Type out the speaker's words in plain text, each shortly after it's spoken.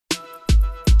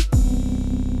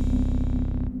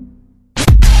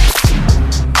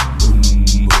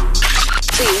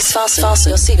Fasten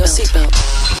your seatbelt.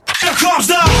 Here comes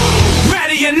the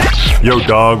ready and now. Yo,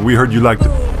 dog, we heard you like to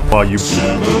while you,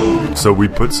 so we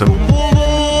put some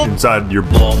inside your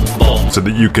so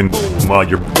that you can while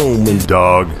you're booming,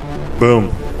 dog. Boom.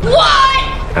 What?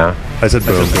 Yeah, I said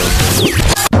boom.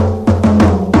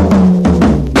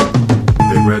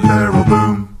 Big red barrel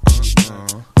boom.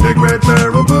 Big red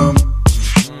barrel boom.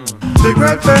 Big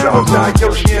red barrel boom. DogsDie,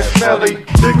 Yoshi, and Smelly.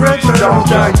 Big red barrel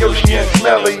DogsDie, Yoshi, and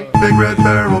Smelly. Big red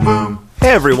barrel boom. Hey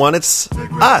everyone, it's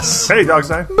us. Hey,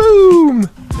 DogsDie. Boom.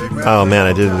 Oh man,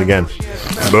 I did it again.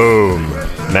 Boom.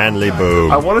 Manly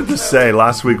boom. I wanted to say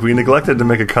last week we neglected to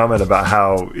make a comment about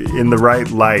how, in the right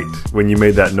light, when you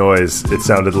made that noise, it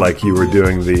sounded like you were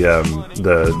doing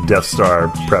the Death Star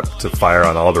prep to fire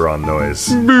on Alderaan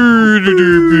noise.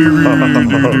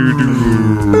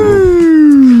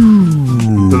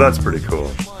 So that's pretty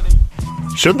cool.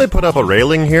 Shouldn't they put up a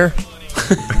railing here?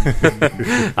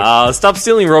 Stop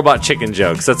stealing Robot Chicken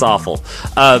jokes. That's awful.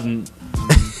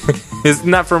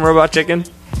 Isn't that from Robot Chicken?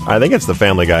 I think it's the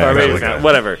Family Guy. Or maybe not.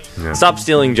 Whatever. Yeah. Stop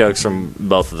stealing jokes from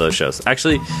both of those shows.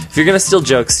 Actually, if you're going to steal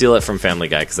jokes, steal it from Family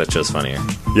Guy, because that show's funnier.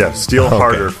 Yeah, steal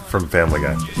harder from Family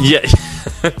Guy. Yeah.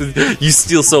 You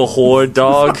steal so hard,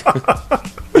 dog.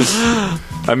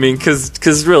 I mean,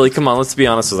 because really, come on, let's be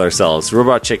honest with ourselves.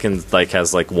 Robot Chicken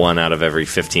has one out of every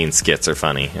 15 skits are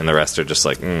funny, and the rest are just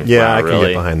like, Yeah, wow, I can really?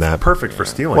 get behind that. Perfect for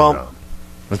stealing, Well, though.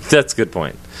 That's a good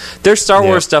point. Their Star Yeah.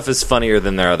 Wars stuff is funnier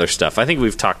than their other stuff. I think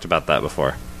we've talked about that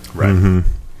before. Right.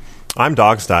 I'm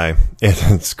DogsDie.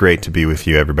 It's great to be with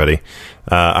you, everybody.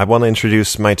 I want to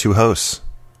introduce my two hosts.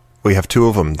 We have two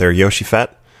of them. They're Yoshifett,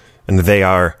 and they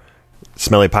are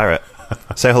Smelly Pirate.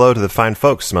 Say hello to the fine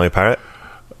folks, Smelly Pirate.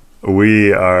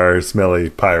 We are Smelly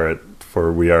Pirate,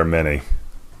 for we are many.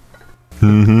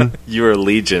 You are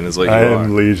Legion, is what you I are.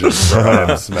 am Legion, for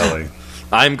I am Smelly.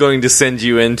 I'm going to send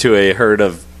you into a herd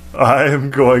of I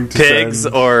am going to pigs,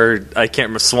 send, or I can't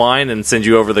remember, swine, and send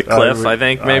you over the cliff. I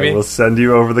think maybe I will send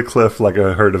you over the cliff like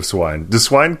a herd of swine. Do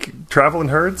swine travel in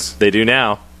herds? they do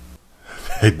now.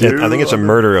 They do. I think it's a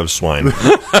murder of swine.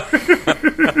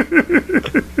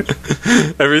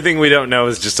 Everything we don't know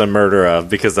is just a murder of,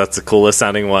 because that's the coolest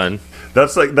sounding one.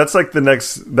 That's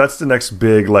the next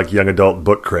big young adult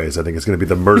book craze. I think it's going to be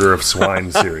the Murder of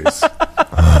Swine series. Hey,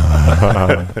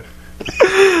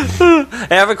 I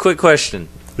have a quick question.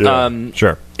 Yeah.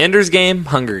 Sure. Ender's Game,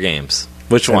 Hunger Games.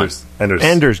 Which one?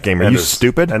 Ender's Game. Are you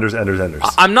stupid? Enders.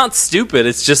 I'm not stupid.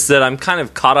 It's just that I'm kind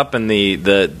of caught up in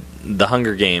the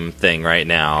Hunger Game thing right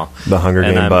now. The Hunger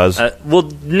Game buzz?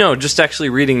 Well, no, just actually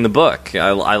reading the book.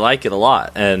 I like it a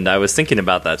lot, and I was thinking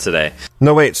about that today.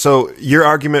 No, wait. So your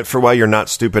argument for why you're not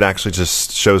stupid actually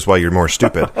just shows why you're more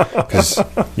stupid. Because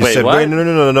you Wait, said, what? "Wait,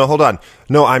 no, hold on.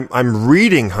 No, I'm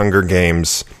reading Hunger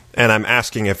Games, and I'm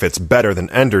asking if it's better than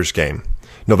Ender's Game.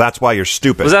 No, that's why you're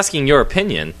stupid." I was asking your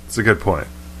opinion. It's a good point.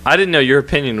 I didn't know your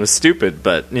opinion was stupid,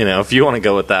 but if you want to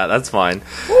go with that, that's fine.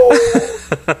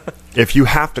 If you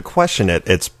have to question it,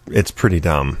 it's pretty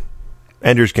dumb.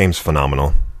 Ender's Game's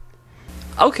phenomenal.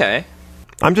 Okay.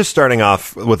 I'm just starting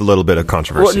off with a little bit of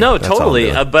controversy. Well, no, That's all I'm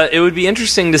totally. doing. But it would be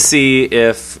interesting to see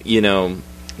if,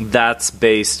 that's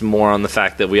based more on the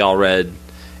fact that we all read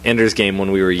Ender's Game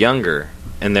when we were younger.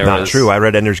 And there Not was, true. I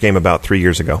read Ender's Game about 3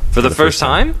 years ago. For the first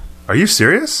time? Are you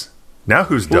serious? Now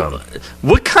who's dumb?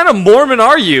 What kind of Mormon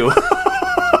are you?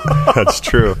 That's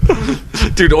true.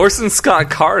 Dude, Orson Scott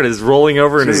Card is rolling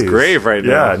over in his Jeez. grave right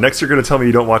now. Yeah, next you're going to tell me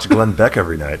you don't watch Glenn Beck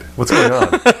every night. What's going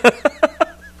on?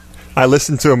 I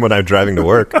listen to him when I'm driving to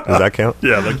work. Does that count?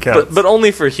 Yeah, that counts. But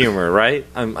only for humor, right?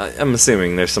 I'm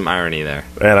assuming there's some irony there.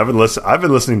 Man, I've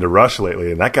been listening to Rush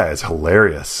lately, and that guy is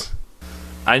hilarious.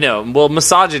 I know. Well,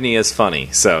 misogyny is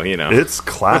funny, so, It's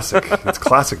classic. It's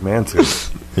classic man too.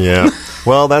 Yeah.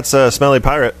 Well, that's Smelly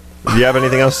Pirate. Do you have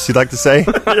anything else you'd like to say?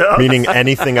 Yeah. Meaning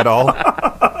anything at all?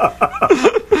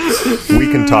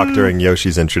 We can talk during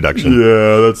Yoshi's introduction.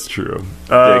 Yeah, that's true.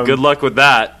 Yeah, good luck with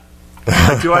that.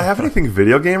 Do I have anything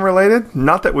video game related?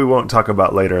 Not that we won't talk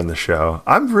about later in the show.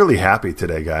 I'm really happy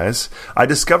today, guys. I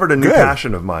discovered a new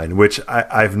passion of mine, which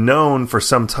I've known for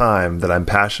some time that I'm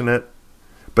passionate,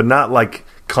 but not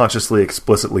consciously,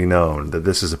 explicitly known that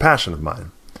this is a passion of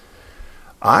mine.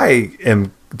 I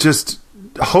am just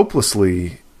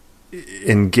hopelessly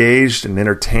engaged and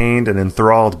entertained and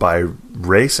enthralled by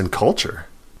race and culture.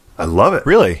 I love it.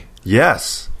 Really?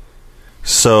 Yes.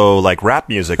 So, like rap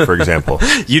music, for example.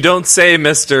 You don't say,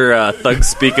 Mr. Thug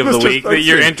Speak of the Mr. Week, Thug that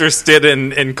you're Speak. interested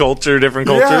in culture, different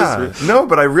cultures? Yeah. No,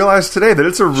 but I realized today that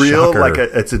it's a real, Shocker.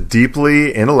 it's a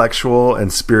deeply intellectual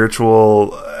and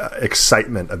spiritual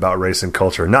excitement about race and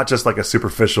culture. Not just like a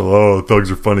superficial,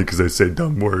 thugs are funny because they say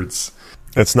dumb words.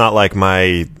 It's not like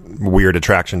my weird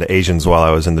attraction to Asians while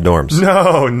I was in the dorms.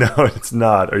 No, it's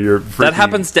not. Or you're That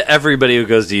happens to everybody who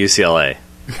goes to UCLA.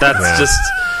 That's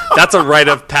that's a rite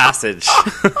of passage.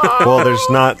 Well, there's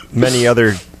not many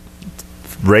other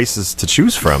races to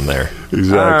choose from there.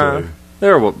 Exactly.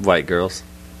 There are white girls.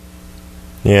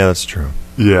 Yeah, that's true.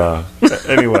 Yeah.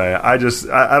 Anyway, I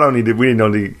don't need to. We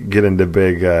don't need to get into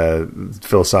big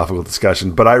philosophical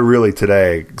discussion. But I really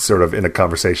today, sort of in a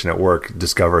conversation at work,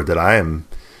 discovered that I am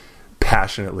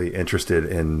passionately interested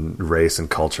in race and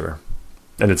culture,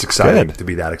 and it's exciting to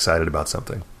be that excited about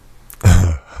something.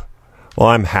 Well,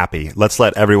 I'm happy. Let's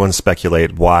let everyone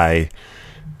speculate why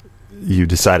you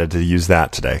decided to use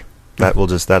that today.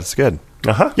 That's good.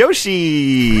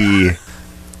 Yoshi!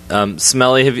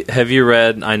 Smelly, have you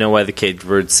read I Know Why the Caged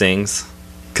Bird Sings?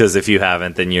 Because if you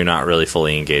haven't, then you're not really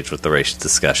fully engaged with the racial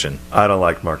discussion. I don't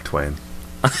like Mark Twain.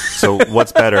 So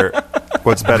what's better?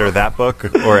 What's better, that book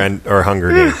or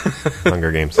Hunger Games?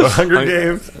 Hunger Games. Hunger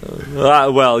Games.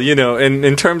 Well,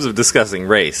 in terms of discussing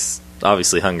race,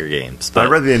 obviously Hunger Games. But I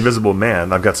read The Invisible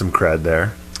Man. I've got some cred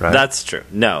there. Right? That's true.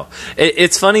 No,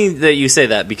 it's funny that you say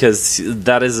that because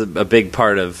that is a big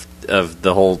part of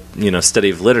the whole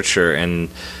study of literature, and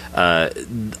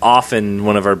often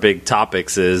one of our big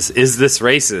topics is this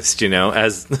racist?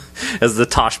 As the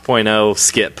Tosh.0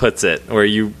 skit puts it, where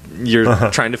you're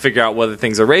trying to figure out whether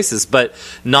things are racist, but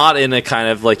not in a kind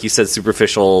of, like you said,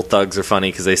 superficial thugs are funny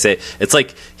because they say it's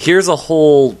like, here's a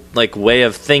whole way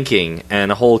of thinking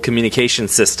and a whole communication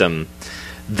system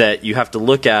that you have to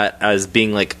look at as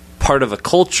being part of a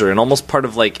culture and almost part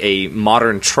of a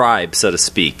modern tribe, so to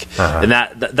speak. And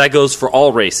that goes for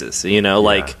all races,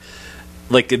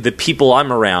 like the people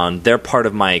I'm around, they're part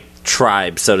of my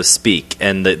tribe, so to speak,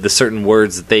 and the certain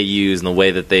words that they use and the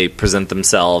way that they present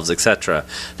themselves, etc.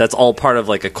 That's all part of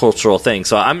a cultural thing.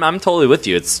 So I'm totally with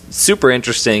you. It's super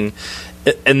interesting.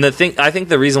 And I think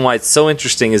the reason why it's so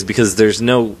interesting is because there's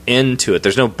no end to it.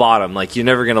 There's no bottom. You're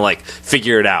never gonna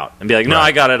figure it out and be like, no,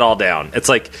 I got it all down. It's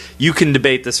you can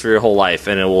debate this for your whole life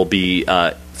and it will be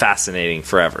fascinating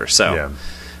forever. So. Yeah.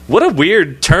 What a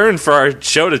weird turn for our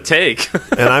show to take.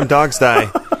 And I'm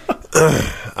DogsDie.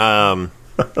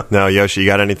 Now, Yoshi, you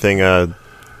got anything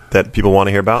that people want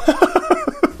to hear about?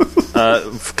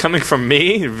 Coming from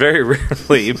me, very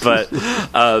rarely, but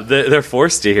they're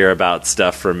forced to hear about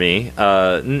stuff from me.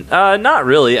 Not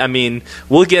really. I mean,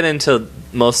 we'll get into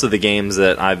most of the games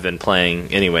that I've been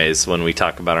playing anyways when we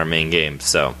talk about our main games,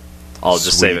 so I'll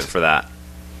just save it for that.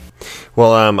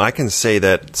 Well, I can say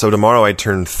that, so tomorrow I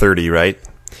turn 30, right?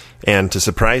 And to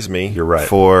surprise me, you're right,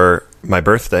 for my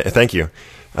birthday, thank you.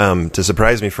 To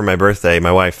surprise me for my birthday,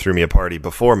 my wife threw me a party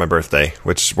before my birthday,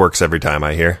 which works every time,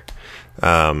 I hear.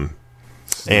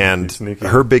 Sneaky.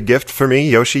 Her big gift for me,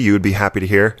 Yoshi, you would be happy to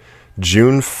hear,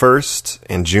 June 1st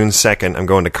and June 2nd, I'm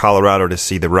going to Colorado to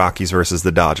see the Rockies versus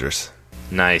the Dodgers.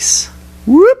 Nice.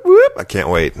 Whoop, whoop. I can't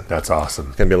wait. That's awesome.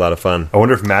 It's going to be a lot of fun. I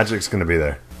wonder if Magic's going to be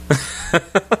there.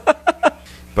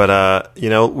 But, we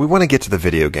want to get to the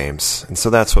video games, and so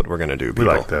that's what we're going to do, people.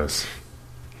 We like those.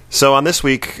 So on this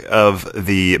week of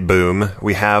the Boom,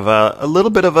 we have a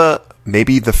little bit of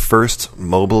maybe the first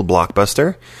mobile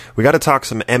blockbuster. We got to talk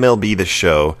some MLB The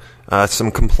Show,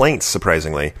 some complaints,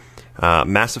 surprisingly,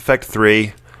 Mass Effect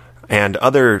 3, and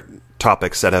other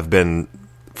topics that have been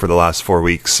for the last 4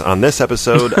 weeks on this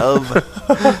episode of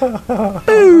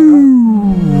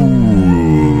Boom.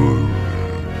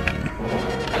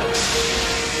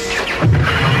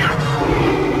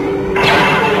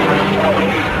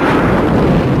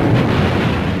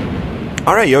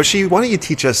 All right, Yoshi, why don't you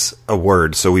teach us a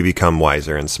word so we become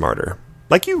wiser and smarter?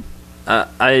 Like you.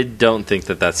 I don't think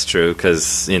that's true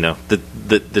because,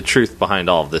 the truth behind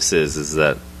all of this is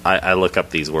that I look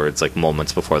up these words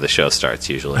moments before the show starts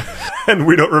usually. And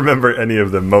we don't remember any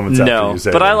of them moments after you say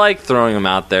them. But I like throwing them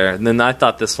out there. And then I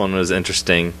thought this one was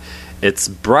interesting. It's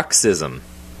bruxism.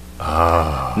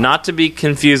 Not to be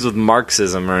confused with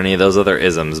Marxism or any of those other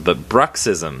isms, but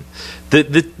bruxism.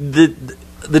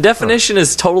 The definition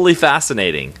is totally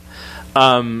fascinating.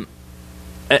 And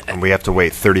we have to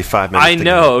wait 35 minutes. I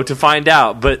know to find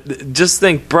out, but just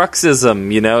think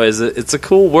bruxism, it's a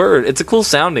cool word. It's a cool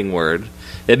sounding word.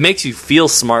 It makes you feel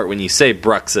smart when you say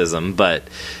bruxism, but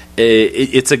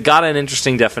it's got an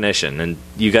interesting definition, and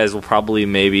you guys will probably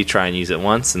maybe try and use it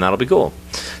once, and that'll be cool.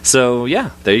 So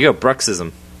yeah, there you go,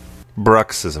 bruxism.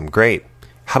 Bruxism, great.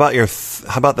 How about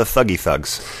the thuggy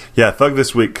thugs? Yeah, thug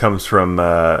this week comes from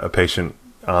a patient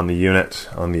on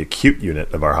the acute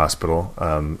unit of our hospital,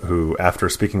 who, after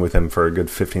speaking with him for a good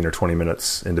 15 or 20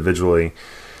 minutes individually,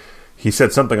 he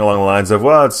said something along the lines of,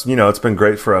 "Well, it's been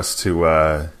great for us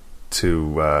to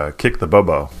kick the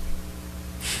Bobo."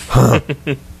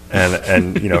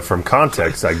 And from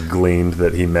context, I gleaned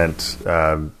that he meant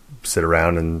sit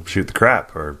around and shoot the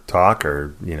crap or talk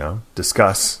or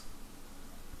discuss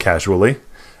casually,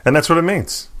 and that's what it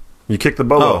means. You kick the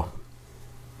Bobo. Oh.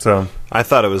 So I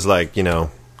thought it was like,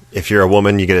 if you're a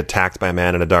woman, you get attacked by a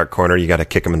man in a dark corner, you got to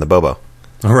kick him in the Bobo.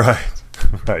 right.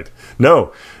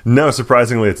 No,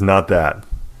 surprisingly, it's not that.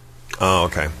 Oh,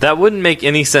 okay. That wouldn't make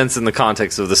any sense in the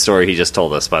context of the story he just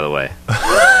told us, by the way.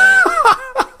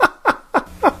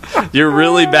 You're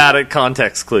really bad at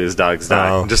context clues, DogsDie.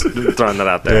 Oh. Just throwing that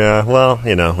out there. Yeah, well,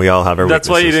 we all have our That's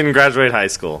why you weaknesses. didn't graduate high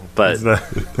school. But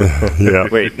Yeah.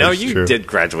 wait, no, that's you true. did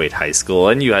graduate high school,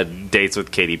 and you had dates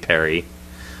with Katy Perry.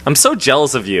 I'm so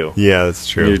jealous of you. Yeah, that's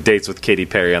true. Your dates with Katy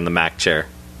Perry on the Mac chair.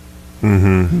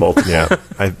 Both. Yeah,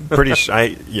 I'm pretty sure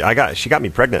she got me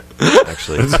pregnant,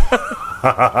 actually.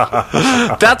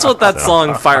 That's what that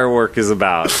song "Firework" is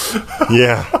about.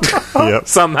 Yeah. Yep.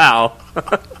 Somehow,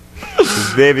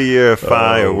 Baby, you're a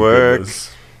firework.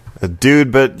 goodness. A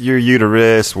dude, but your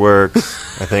uterus works.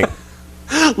 I think.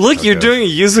 look, you're doing a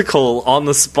musical on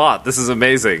the spot. This is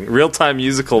amazing. Real-time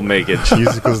musical makage.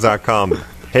 Musicals.com.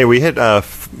 Hey, we hit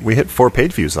 4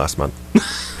 page views last month.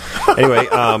 Anyway,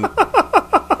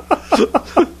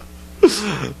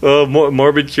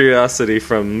 Morbid curiosity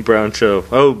from Brown Show.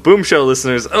 Oh, Boom Show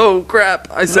listeners. Oh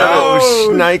crap! I said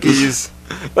Nikes.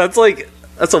 That's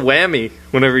a whammy.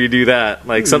 Whenever you do that,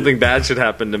 like something bad should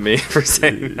happen to me for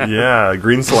saying that. Yeah,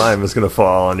 green slime is going to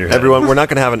fall on your head. Everyone, we're not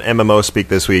going to have an MMO speak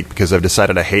this week because I've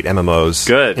decided I hate MMOs.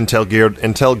 Good.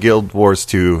 Until Guild Wars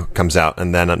 2 comes out,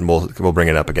 and then we'll bring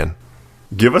it up again.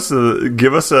 Give us a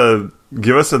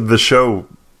the show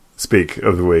speak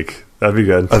of the week. That'd be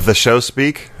good. The show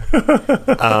speak.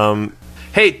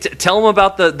 Hey, tell them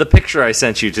about the picture I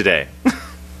sent you today.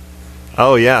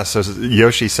 Oh yeah, so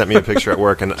Yoshi sent me a picture at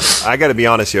work, and I got to be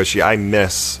honest, Yoshi, I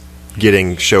miss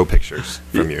getting show pictures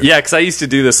from you. Yeah, because I used to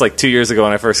do this like 2 years ago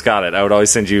when I first got it. I would always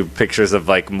send you pictures of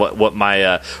like what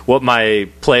my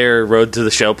player Road to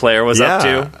the Show player was up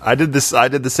to. I did the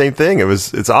same thing.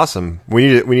 It's awesome.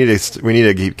 We need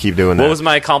to keep doing that. What was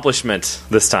my accomplishment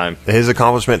this time? His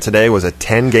accomplishment today was a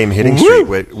 10-game hitting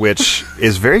streak, which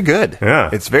is very good. Yeah.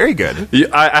 It's very good.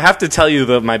 I have to tell you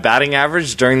that my batting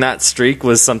average during that streak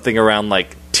was something around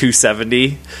like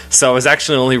 270. So I was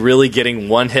actually only really getting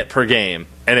one hit per game.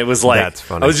 And it was like, That's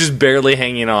funny. I was just barely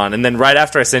hanging on. And then right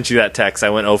after I sent you that text,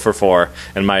 I went 0 for 4,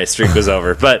 and my streak was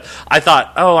over. But I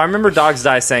thought, I remember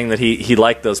DogsDie saying that he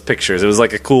liked those pictures. It was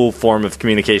like a cool form of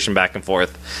communication back and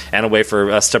forth, and a way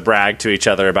for us to brag to each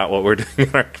other about what we're doing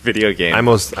in our video game. I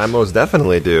most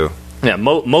definitely do. Yeah,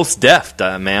 most def,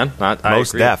 man.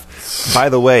 Most deaf. By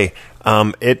the way,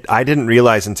 I didn't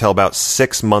realize until about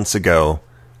 6 months ago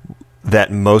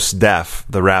that Most Def,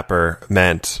 the rapper,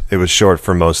 meant it was short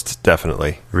for most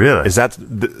definitely. Really? Is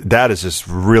that is just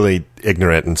really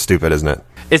ignorant and stupid, isn't it?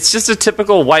 It's just a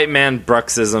typical white man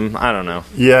bruxism. I don't know.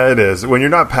 Yeah, it is. When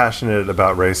you're not passionate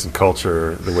about race and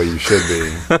culture the way you should be,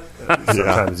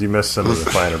 sometimes you miss some of the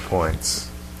finer points.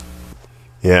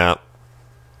 Yeah,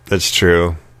 that's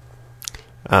true.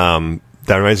 That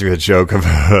reminds me of a joke of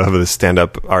the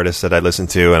stand-up artist that I listen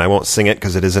to, and I won't sing it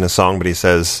because it isn't a song, but he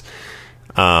says,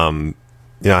 I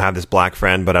have this black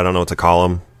friend, but I don't know what to call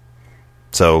him.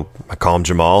 So I call him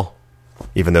Jamal,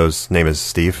 even though his name is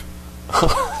Steve.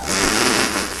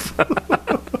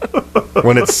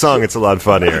 When it's sung, it's a lot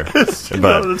funnier.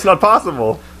 But it's not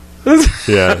possible.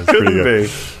 yeah, it's pretty good.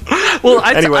 Be. Well,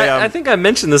 Anyway, I think I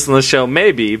mentioned this on the show,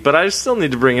 maybe, but I still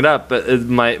need to bring it up. But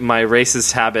my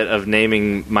racist habit of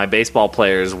naming my baseball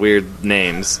players weird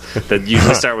names that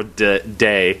usually start with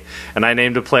Day, and I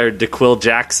named a player DeQuill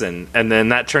Jackson, and then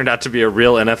that turned out to be a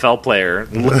real NFL player.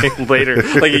 Later,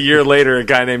 like a year later, a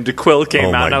guy named DeQuill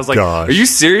came out, and I was like, gosh. "Are you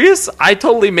serious? I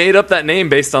totally made up that name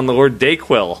based on the word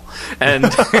Dayquil." And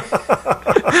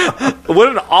what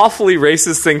an awfully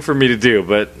racist thing for me to do,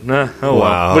 but oh well.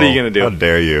 Wow. What are you gonna do? How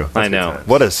dare you? I know.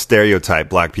 What a stereotype,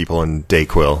 black people in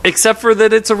Dayquil. Except for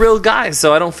that it's a real guy,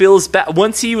 so I don't feel as bad.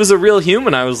 Once he was a real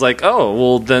human, I was like, oh,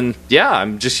 well then, yeah,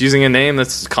 I'm just using a name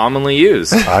that's commonly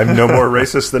used. I'm no more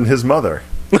racist than his mother.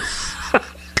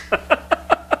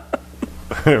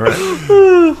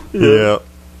 Right? Yeah.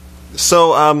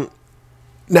 So,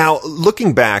 now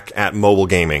looking back at mobile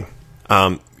gaming,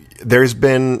 there's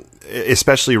been,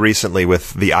 especially recently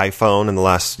with the iPhone in the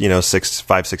last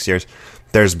 5-6 years,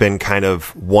 there's been kind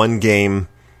of one game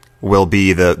will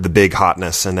be the big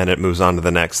hotness, and then it moves on to the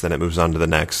next, then it moves on to the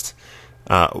next.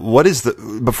 What is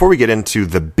before we get into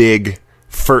the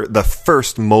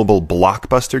first mobile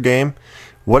blockbuster game,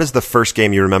 what is the first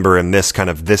game you remember in this gen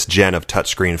of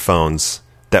touchscreen phones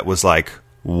that was like,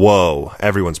 whoa,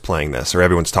 everyone's playing this or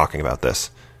everyone's talking about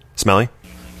this. Smelly?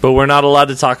 But we're not allowed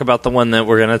to talk about the one that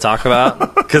we're going to talk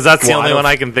about because that's the only one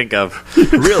I can think of.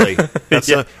 Really?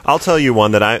 I'll tell you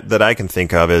one that I can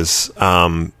think of is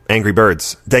Angry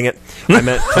Birds. Dang it! I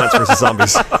meant Plants vs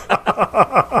Zombies.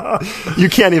 You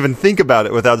can't even think about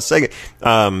it without saying it.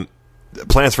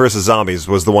 Plants vs Zombies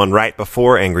was the one right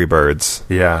before Angry Birds.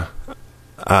 Yeah.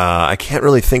 I can't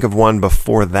really think of one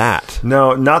before that.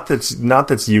 No, not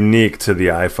that's unique to the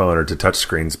iPhone or to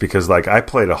touchscreens because like I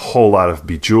played a whole lot of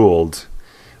Bejeweled.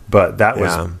 But that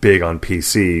was big on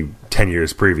PC 10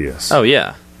 years previous. Oh,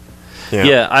 yeah.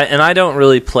 I don't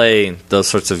really play those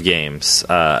sorts of games.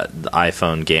 The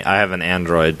iPhone game. I have an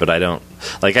Android, but I don't...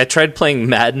 Like, I tried playing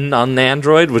Madden on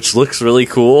Android, which looks really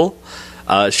cool,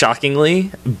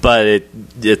 shockingly, but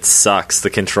it sucks, the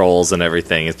controls and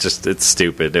everything. It's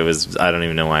stupid. I don't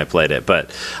even know why I played it.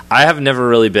 But I have never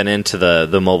really been into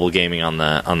the mobile gaming on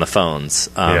the phones.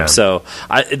 So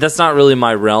that's not really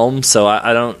my realm, so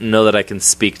I don't know that I can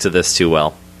speak to this too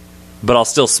well. But I'll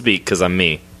still speak because I'm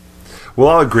me. Well,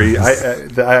 I'll agree.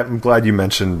 I'm glad you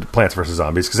mentioned Plants vs.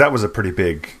 Zombies because that was a pretty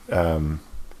big hit, and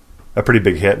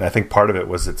I think part of it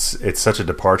was it's such a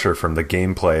departure from the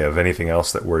gameplay of anything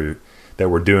else that we're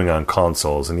doing on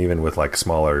consoles, and even with like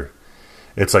smaller,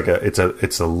 it's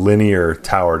a linear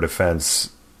tower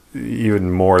defense,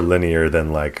 even more linear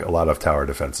than like a lot of tower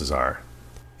defenses are.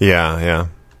 Yeah,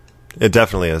 it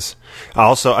definitely is.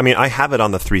 Also, I mean, I have it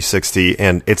on the 360,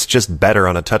 and it's just better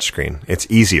on a touchscreen. It's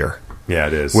easier. Yeah,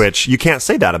 it is. Which you can't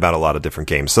say that about a lot of different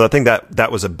games. So I think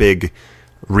that was a big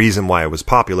reason why it was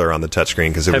popular on the touchscreen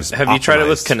because it was. Have you tried it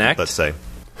with Kinect? Let's say.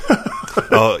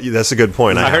 Oh, that's a good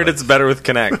point. I heard it's better with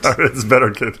Kinect. It's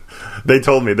better.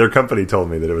 Their company told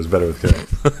me that it was better with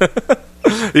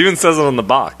Kinect. It even says it on the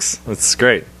box. That's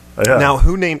great. Yeah. Now,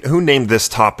 who named this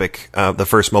topic the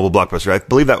first mobile blockbuster? I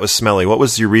believe that was Smelly. What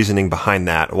was your reasoning behind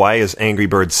that? Why is Angry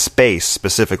Birds Space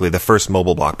specifically the first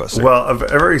mobile blockbuster? Well, a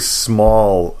very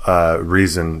small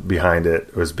reason behind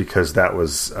it was because that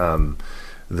was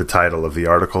the title of the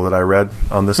article that I read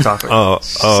on this topic. Oh,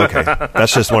 okay.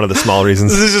 That's just one of the small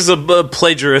reasons. This is just a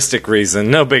plagiaristic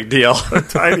reason. No big deal. a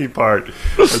tiny part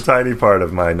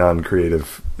of my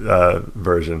non-creative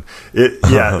version.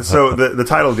 So the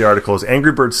title of the article is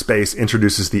Angry Birds Space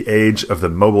Introduces the Age of the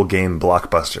Mobile Game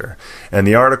Blockbuster. And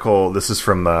the article, this is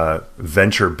from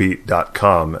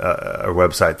venturebeat.com, a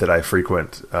website that I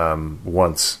frequent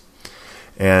once.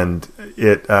 And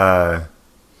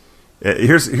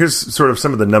here's sort of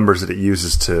some of the numbers that it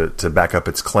uses to back up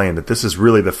its claim that this is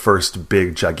really the first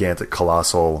big, gigantic,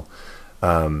 colossal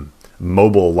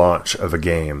mobile launch of a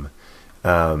game.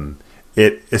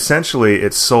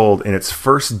 It sold in its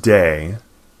first day.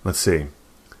 Let's see.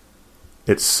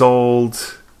 It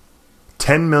sold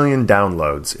 10 million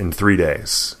downloads in 3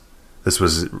 days. This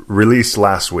was released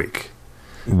last week.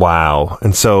 Wow!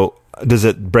 And so, does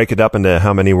it break it up into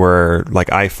how many were like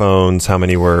iPhones? How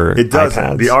many were It doesn't.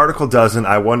 iPads? The article doesn't.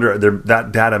 I wonder,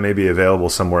 that data may be available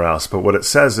somewhere else. But what it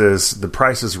says is the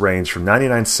prices range from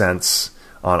 99 cents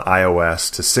on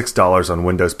iOS to $6 on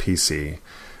Windows PC.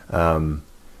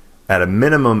 At a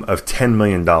minimum of $10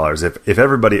 million. If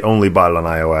everybody only bought it on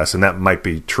iOS, and that might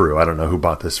be true. I don't know who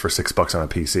bought this for $6 on a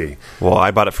PC. Well,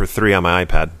 I bought it for $3 on my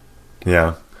iPad.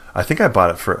 Yeah. I think I bought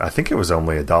it for, I think it was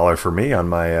only $1 for me on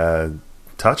my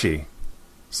Touchy.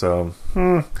 So,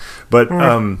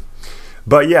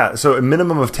 But yeah, so a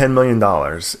minimum of $10 million.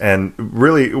 And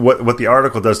really what the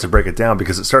article does to break it down,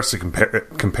 because it starts to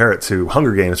compare it to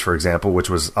Hunger Games, for example, which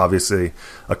was obviously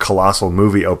a colossal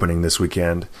movie opening this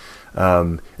weekend.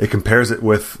 It compares it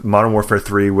with Modern Warfare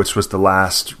 3, which was the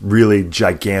last really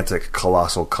gigantic,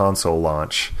 colossal console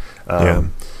launch.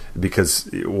 Because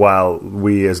while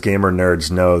we as gamer nerds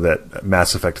know that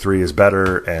Mass Effect 3 is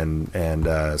better and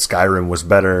Skyrim was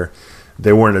better,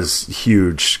 they weren't as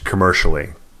huge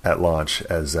commercially at launch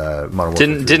as Modern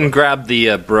Warfare 3 didn't grab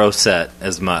the bro set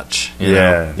as much.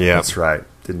 Yeah, that's right.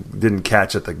 Didn't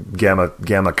catch at the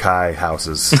Gamma Chi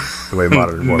houses the way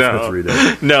Modern Warfare 3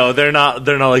 did. No, they're not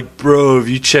like, bro, have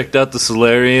you checked out the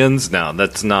Solarians? No,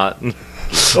 that's not.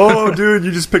 Oh, dude,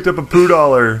 you just picked up a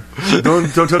 $2.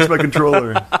 Don't touch my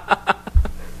controller.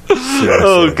 Seriously.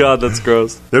 Oh god, that's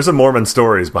gross. There's some Mormon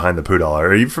stories behind the $2.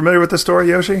 Are you familiar with the story,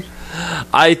 Yoshi?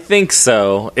 I think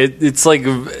so. It's like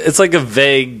a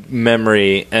vague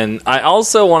memory, and I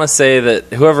also want to say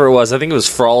that whoever it was, I think it was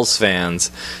Frall's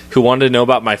fans, who wanted to know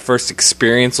about my first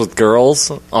experience with girls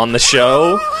on the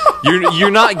show. You're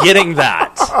not getting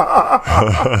that.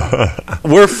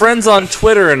 We're friends on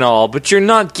Twitter and all, but you're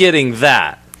not getting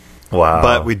that. Wow.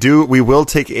 But we will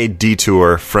take a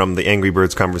detour from the Angry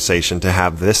Birds conversation to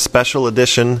have this special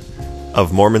edition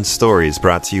of Mormon stories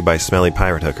brought to you by Smelly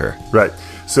Pirate Hooker. Right.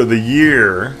 So in the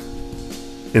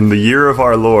year of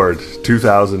our Lord,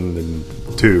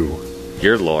 2002.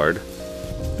 Your lord.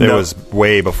 It was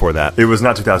way before that. It was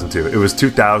not 2002. It was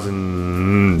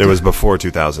 2000. It was before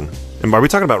 2000. And are we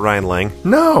talking about Ryan Lang?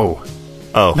 No.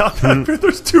 Oh. Not that.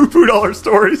 There's two $2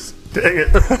 stories. Dang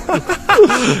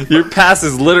it. Your past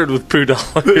is littered with poo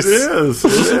dollars. It is.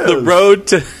 The road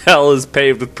to hell is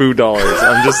paved with poo dollars.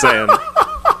 I'm just saying.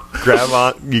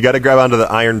 You got to grab onto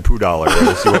the iron poo dollar, or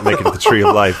else you won't make it to the tree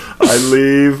of life. I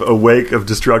leave a wake of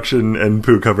destruction and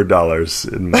poo-covered dollars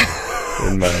in my...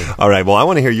 All right, well, I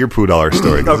want to hear your poo dollar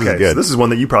story. This is good. So this is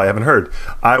one that you probably haven't heard.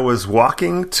 I was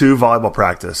walking to volleyball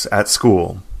practice at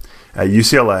school at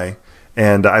UCLA,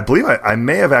 and I believe I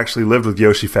may have actually lived with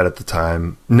Yoshifett at the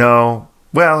time. No,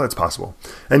 well, it's possible.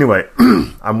 Anyway,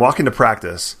 I'm walking to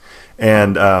practice,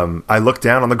 and I look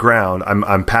down on the ground.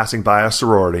 I'm passing by a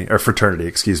fraternity,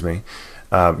 excuse me,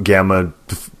 Gamma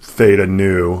Theta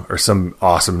Nu, or some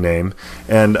awesome name,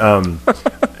 and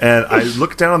I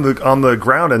look down on the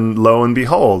ground, and lo and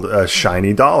behold, a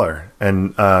shiny dollar,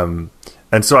 and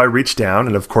so I reach down,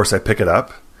 and of course I pick it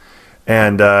up,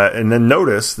 and then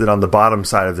notice that on the bottom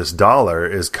side of this dollar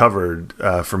is covered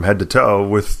from head to toe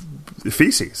with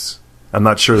feces. I'm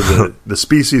not sure the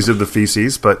species of the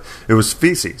feces, but it was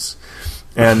feces.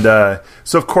 And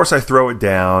so, of course, I throw it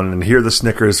down and hear the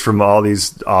snickers from all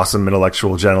these awesome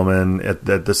intellectual gentlemen at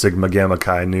the Sigma Gamma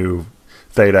Chi Nu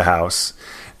Theta house,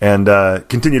 and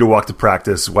continue to walk to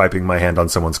practice, wiping my hand on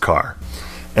someone's car.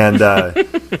 And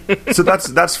so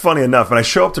that's funny enough. And I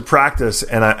show up to practice,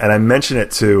 and I mention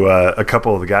it to a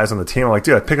couple of the guys on the team. I'm like,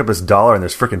 dude, I pick up this dollar, and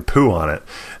there's freaking poo on it.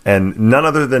 And none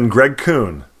other than Greg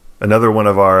Kuhn, another one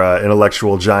of our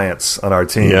intellectual giants on our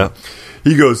team. Yeah.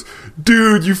 He goes,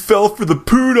 dude, you fell for the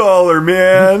poo dollar,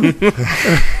 man.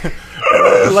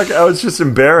 Like, I was just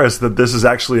embarrassed that this is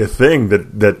actually a thing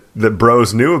that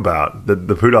bros knew about. That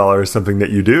the poo dollar is something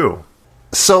that you do.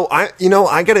 So I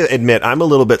got to admit, I'm a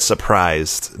little bit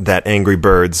surprised that Angry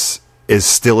Birds is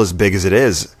still as big as it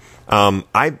is.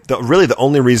 Really the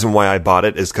only reason why I bought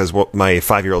it is because my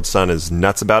 5-year-old son is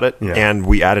nuts about it, yeah. And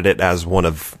we added it as one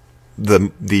of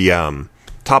the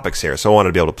topics here, so I wanted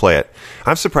to be able to play it.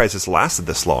 I'm surprised it's lasted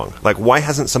this long. Like, why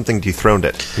hasn't something dethroned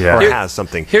it? Yeah. Or has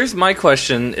something? Here's my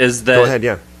question: is that go ahead?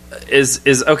 Yeah.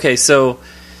 Is okay? So,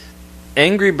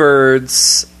 Angry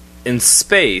Birds in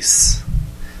space,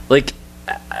 like,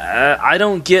 I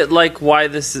don't get like why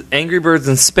this is Angry Birds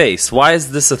in space. Why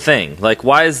is this a thing? Like,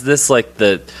 why is this like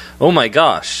the? Oh my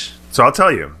gosh! So I'll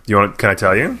tell you. Can I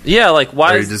tell you? Yeah, like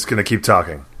why? Or are you just gonna keep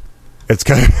talking? It's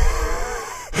kind of.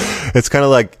 It's kind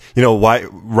of like, why,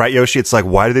 right, Yoshi? It's like,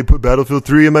 why did they put Battlefield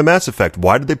 3 in my Mass Effect?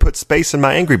 Why did they put space in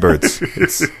my Angry Birds?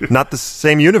 It's not the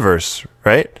same universe,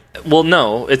 right? Well,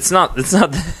 no, it's not. It's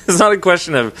not a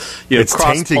question of it's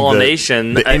cross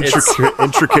pollination. The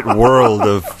intricate world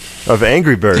of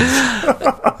Angry Birds.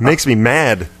 It makes me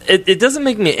mad. It doesn't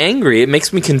make me angry. It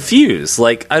makes me confused.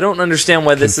 Like, I don't understand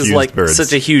why this is like birds.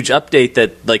 such a huge update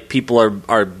that like people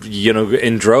are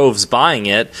in droves buying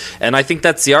it. And I think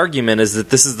that's the argument, is that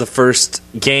this is the first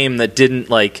game that didn't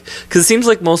like, because it seems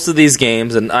like most of these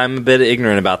games, and I'm a bit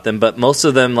ignorant about them, but most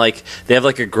of them, like, they have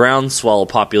like a groundswell of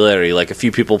popularity. Like, a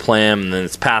few people play them, and then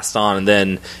it's passed on, and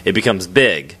then it becomes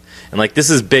big. And like, this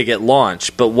is big at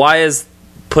launch, but why is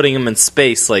putting them in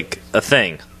space like a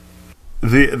thing?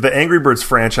 The Angry Birds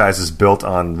franchise is built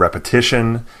on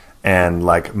repetition and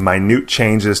like minute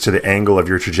changes to the angle of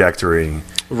your trajectory,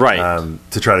 right?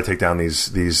 To try to take down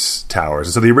these towers.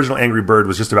 And so the original Angry Bird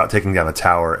was just about taking down a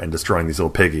tower and destroying these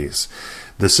little piggies.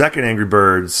 The second Angry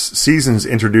Birds Seasons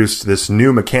introduced this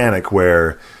new mechanic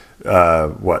where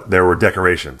there were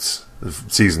decorations,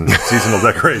 seasonal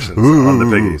decorations on the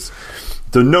piggies.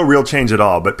 So no real change at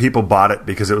all, but people bought it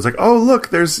because it was like, oh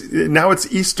look, now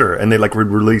it's Easter, and they like would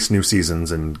release new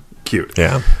seasons, and cute.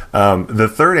 Yeah.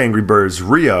 The third Angry Birds,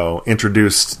 Rio,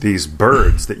 introduced these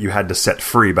birds that you had to set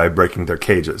free by breaking their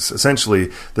cages.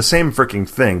 Essentially the same freaking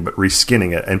thing, but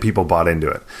reskinning it, and people bought into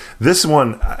it. This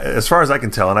one, as far as I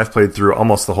can tell, and I've played through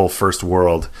almost the whole first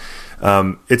world,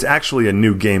 it's actually a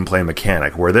new gameplay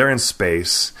mechanic where they're in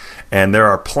space, and there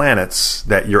are planets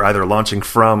that you're either launching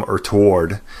from or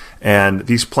toward. And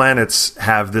these planets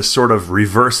have this sort of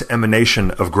reverse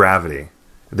emanation of gravity.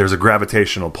 There's a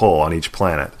gravitational pull on each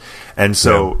planet. And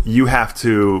so you have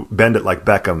to bend it like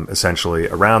Beckham, essentially,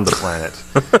 around the planet.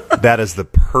 That is the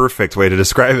perfect way to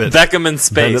describe it. Beckham in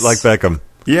space. Bend it like Beckham.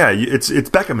 Yeah, it's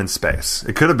Beckham in space.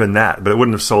 It could have been that, but it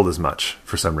wouldn't have sold as much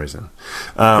for some reason.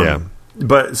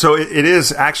 But so it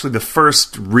is actually the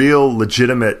first real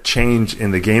legitimate change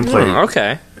in the gameplay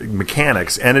okay.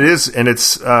 mechanics. And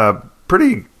it's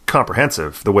pretty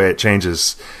comprehensive the way it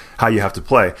changes how you have to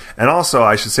play. And also,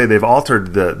 I should say they've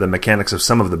altered the mechanics of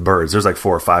some of the birds. There's like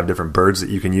 4 or 5 different birds that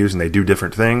you can use, and they do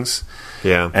different things.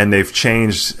 Yeah, and they've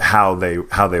changed how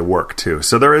they work too.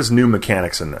 So there is new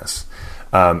mechanics in this,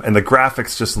 and the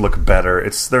graphics just look better.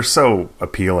 They're so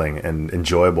appealing and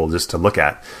enjoyable just to look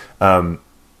at.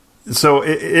 So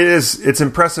it's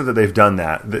impressive that they've done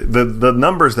that. The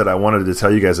numbers that I wanted to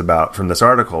tell you guys about from this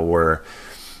article were,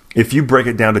 if you break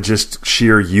it down to just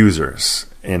sheer users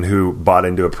and who bought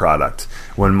into a product,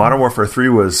 when Modern Warfare 3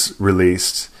 was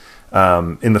released,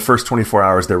 in the first 24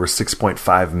 hours, there were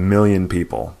 6.5 million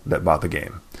people that bought the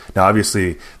game. Now,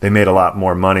 obviously, they made a lot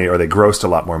more money, or they grossed a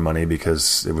lot more money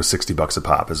because it was $60 a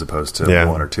pop as opposed to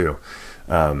 1 or 2.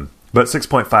 But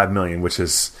 6.5 million, which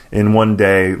is in one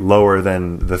day lower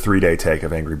than the 3-day take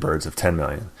of Angry Birds of 10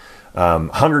 million.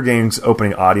 Hunger Games'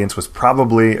 opening audience was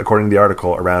probably, according to the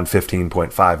article, around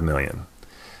 15.5 million.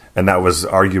 And that was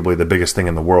arguably the biggest thing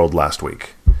in the world last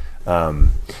week.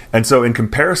 And so in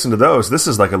comparison to those, this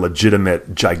is like a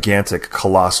legitimate, gigantic,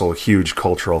 colossal, huge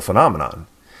cultural phenomenon.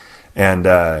 And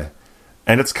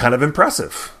it's kind of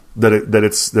impressive that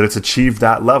it's achieved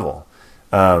that level.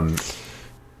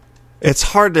 It's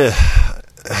hard to.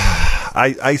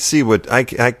 I see what I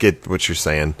get what you're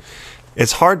saying.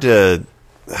 It's hard to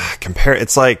compare.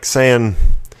 It's like saying,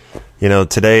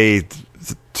 today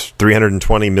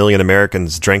 320 million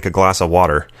Americans drank a glass of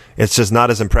water. It's just not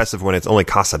as impressive when it only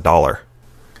costs $1.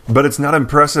 But it's not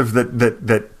impressive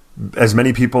that as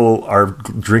many people are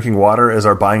drinking water as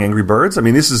are buying Angry Birds. I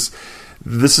mean, this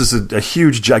is a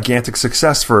huge, gigantic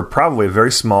success for probably a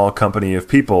very small company of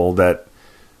people that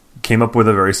came up with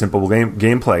a very simple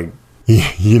gameplay.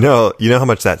 You know how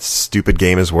much that stupid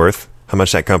game is worth? How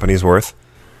much that company is worth?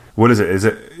 What is it? Is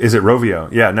it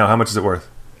Rovio? Yeah, no, how much is it worth?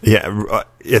 Yeah,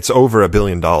 it's over $1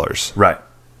 billion. Right.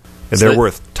 And they're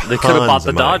worth tons. They could have bought the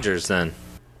of money. Dodgers then.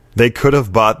 They could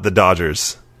have bought the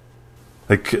Dodgers.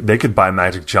 They could buy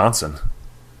Magic Johnson.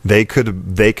 They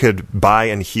could buy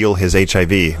and heal his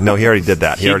HIV. No, he already did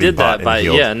that. He already did bought that by and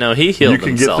healed. yeah. No, he healed You can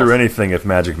himself. get through anything if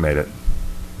Magic made it.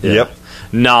 Yeah. Yep.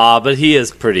 Nah, but he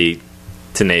is pretty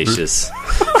tenacious.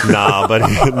 Nah,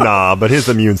 but his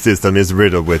immune system is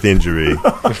riddled with injury.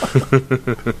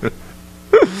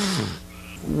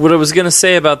 What I was going to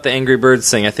say about the Angry Birds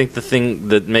thing, I think the thing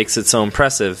that makes it so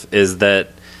impressive is that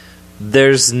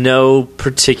there's no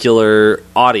particular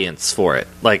audience for it.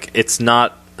 Like, it's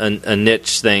not a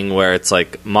niche thing where it's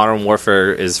like Modern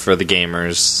Warfare is for the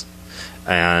gamers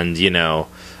and,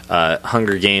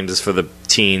 Hunger Games is for the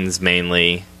teens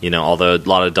mainly, although a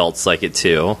lot of adults like it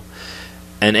too.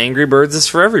 And Angry Birds is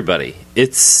for everybody.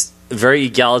 It's very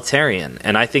egalitarian,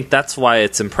 and I think that's why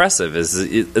it's impressive.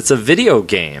 It's a video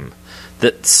game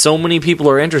that so many people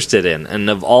are interested in, and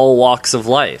of all walks of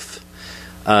life.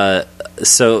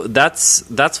 So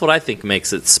that's what I think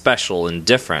makes it special and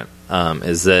different.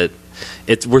 Is that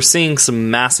we're seeing some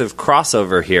massive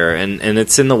crossover here, and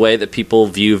it's in the way that people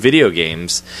view video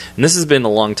games. And this has been a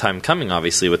long time coming,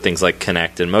 obviously, with things like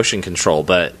Kinect and motion control,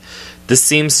 but this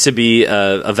seems to be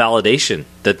a validation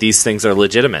that these things are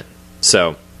legitimate.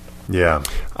 So, yeah,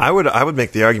 I would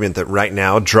make the argument that right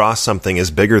now, Draw Something is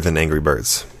bigger than Angry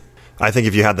Birds. I think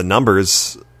if you had the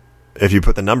numbers, if you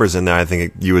put the numbers in there, I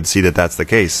think you would see that that's the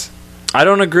case. I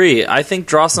don't agree. I think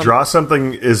Draw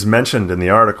Something is mentioned in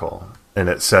the article, and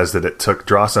it says that it took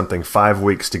Draw Something 5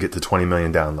 weeks to get to 20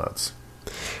 million downloads.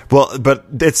 Well, but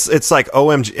it's like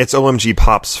OMG. It's OMG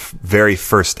Pop's very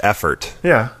first effort.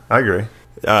 Yeah, I agree.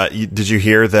 Did you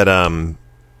hear that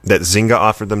that Zynga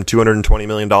offered them $220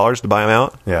 million to buy them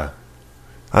out? Yeah,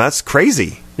 that's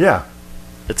crazy. Yeah,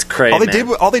 it's crazy.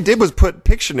 All they did was put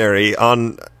Pictionary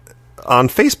on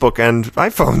Facebook and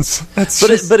iPhones.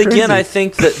 But again, I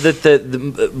think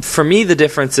that for me the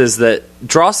difference is that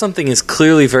Draw Something is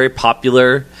clearly very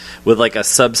popular with like a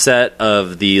subset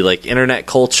of the like internet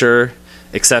culture,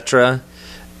 etc.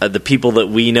 The people that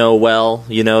we know well,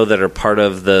 that are part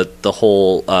of the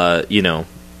whole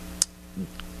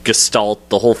gestalt,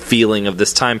 the whole feeling of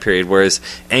this time period, whereas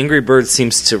Angry Birds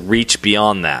seems to reach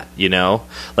beyond that,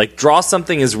 Like, Draw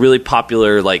Something is really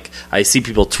popular, like, I see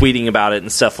people tweeting about it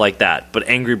and stuff like that, but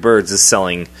Angry Birds is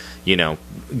selling,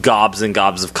 gobs and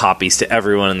gobs of copies to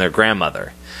everyone and their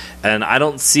grandmother. And I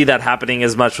don't see that happening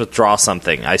as much with Draw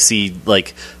Something. I see,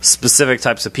 like, specific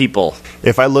types of people.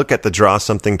 If I look at the Draw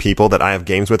Something people that I have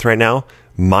games with right now,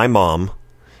 my mom,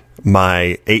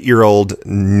 my 8-year-old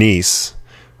niece,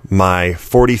 my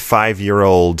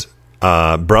 45-year-old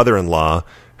brother-in-law,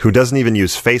 who doesn't even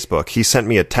use Facebook, he sent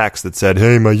me a text that said,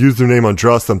 "Hey, my username on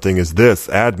Draw Something is this,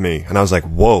 add me." And I was like,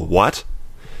 whoa, what?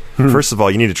 First of all,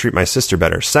 you need to treat my sister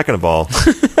better. Second of all,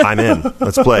 I'm in.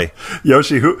 Let's play.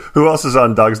 Yoshi, who else is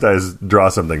on DogsDie's draw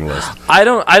something list? I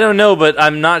don't know, but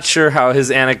I'm not sure how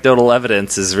his anecdotal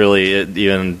evidence is really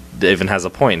even has a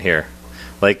point here.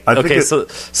 Like, okay, so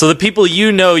the people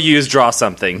use draw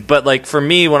something, but like for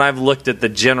me, when I've looked at the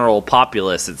general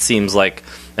populace, it seems like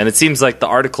the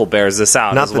article bears this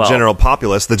out. Not as the well. general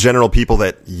populace, the general people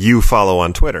that you follow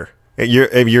on Twitter.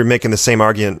 You're making the same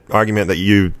argument that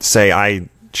you say I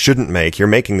shouldn't make. You're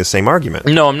making the same argument.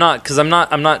 No, I'm not, because I'm not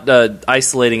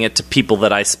isolating it to people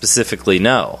that I specifically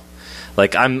know.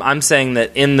 Like I'm saying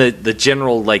that in the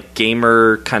general like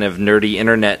gamer kind of nerdy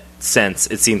internet sense,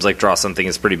 it seems like draw something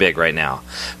is pretty big right now.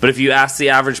 But if you ask the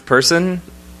average person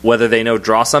whether they know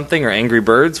draw something or Angry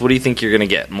Birds, what do you think you're going to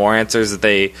get? More answers that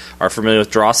they are familiar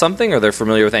with draw something, or they're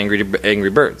familiar with Angry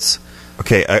Birds?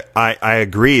 Okay, I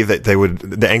agree that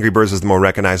the Angry Birds is the more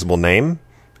recognizable name,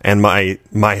 and my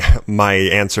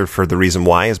answer for the reason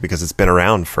why is because it's been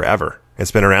around forever.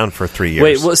 It's been around for 3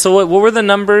 years. Wait, so what were the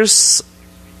numbers,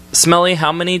 Smelly?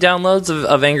 How many downloads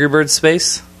of Angry Birds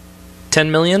Space? 10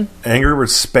 million? Angry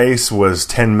Birds Space was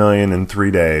 10 million in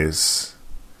 3 days.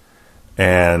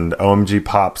 And OMG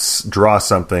Pop's Draw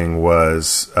Something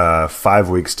was 5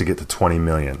 weeks to get to 20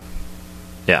 million.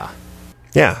 Yeah.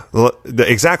 Yeah,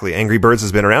 exactly. Angry Birds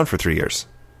has been around for 3 years.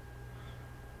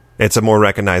 It's a more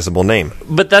recognizable name.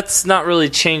 But that's not really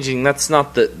changing. That's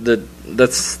not that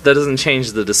doesn't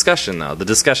change the discussion, though. The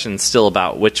discussion's still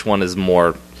about which one is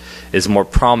more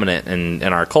prominent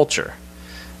in our culture.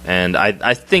 And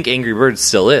I think Angry Birds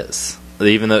still is.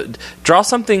 Even though draw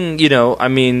something, I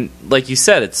mean, like you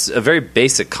said, it's a very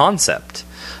basic concept.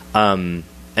 And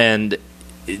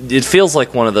it feels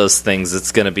like one of those things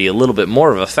that's going to be a little bit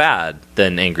more of a fad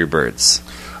than Angry Birds.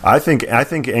 I think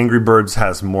Angry Birds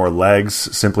has more legs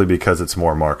simply because it's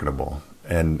more marketable.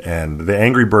 And the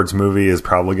Angry Birds movie is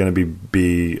probably going to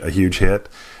be a huge hit,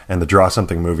 and the Draw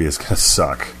Something movie is going to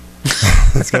suck.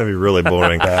 It's going to be really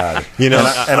boring. Bad. And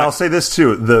I'll say this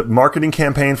too: the marketing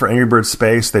campaign for Angry Birds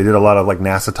Space, they did a lot of like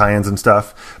NASA tie-ins and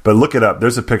stuff. But look it up.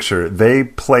 There's a picture. They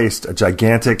placed a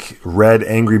gigantic red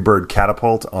Angry Bird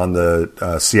catapult on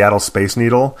the Seattle Space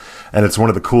Needle, and it's one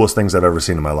of the coolest things I've ever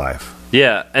seen in my life.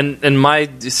 Yeah, and my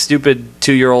stupid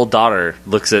 2-year-old daughter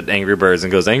looks at Angry Birds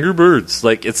and goes, Angry Birds.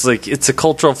 Like it's a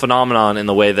cultural phenomenon in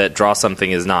the way that Draw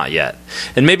Something is not yet.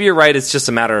 And maybe you're right, it's just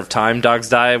a matter of time,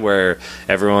 DogsDie, where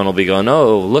everyone will be going,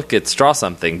 oh, look, it's Draw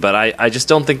Something. But I just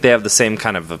don't think they have the same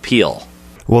kind of appeal.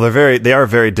 Well, they are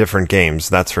very different games,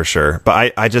 that's for sure.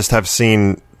 But I've just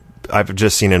seen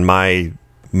in my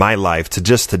life to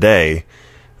just today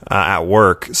at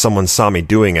work, someone saw me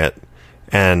doing it.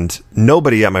 And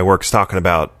nobody at my work's talking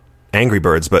about Angry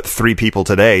Birds, but 3 people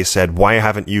today said, why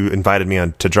haven't you invited me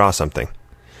on to draw something?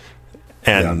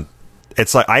 And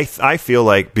it's like, I feel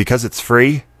like because it's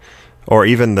free, or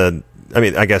even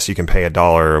I guess you can pay $1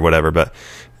 or whatever, but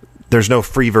there's no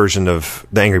free version of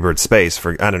the Angry Birds Space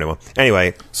for, I don't know.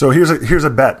 Anyway. So here's a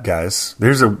bet, guys. I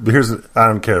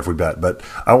don't care if we bet, but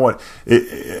I want,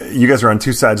 you guys are on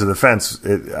two sides of the fence.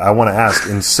 I want to ask,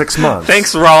 in 6 months.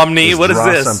 Thanks, Romney. What is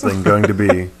this? Draw Something going to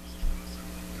be,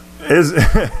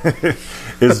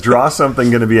 is Draw Something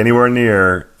going to be anywhere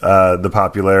near the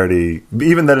popularity,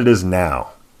 even that it is now?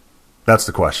 That's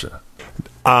the question.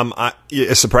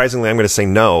 Surprisingly, I'm going to say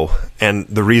no. And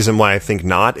the reason why I think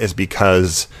not is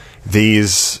because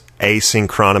these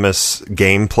asynchronous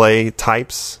gameplay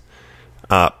types,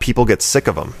 people get sick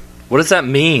of them. What does that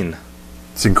mean?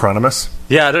 Synchronous?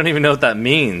 Yeah, I don't even know what that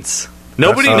means.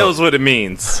 Nobody knows what it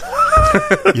means.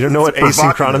 You don't know what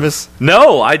asynchronous?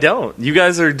 No, I don't. You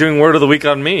guys are doing Word of the Week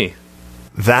on me.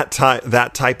 That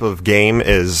type of game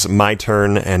is my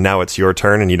turn, and now it's your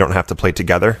turn, and you don't have to play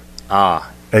together. So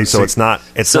it's not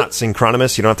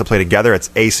synchronous. You don't have to play together. It's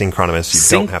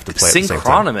asynchronous. You don't have to play at the same time.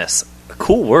 Synchronous.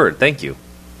 Cool word. Thank you.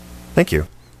 Thank you.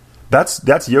 That's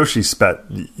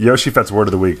Yoshifett's word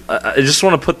of the week. I just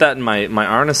want to put that in my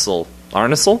arsenal.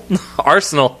 Arsenal?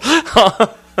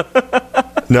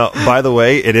 No, by the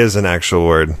way, it is an actual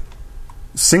word.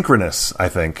 Synchronous, I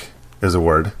think, is a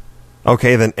word.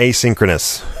 Okay, then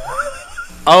asynchronous.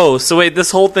 Oh, so wait, this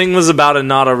whole thing was about a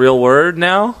not a real word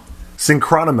now?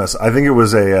 Synchronous. I think it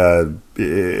was a...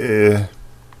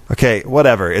 Okay,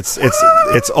 whatever. It's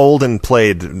old and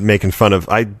played, making fun of.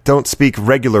 I don't speak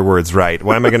regular words right.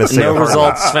 Why am I going to say no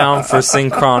results found for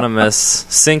synchronous?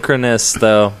 Synchronous,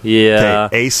 though. Yeah.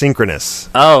 Okay, asynchronous.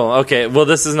 Oh, okay. Well,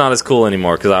 this is not as cool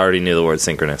anymore because I already knew the word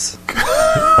synchronous.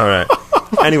 All right.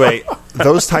 Anyway,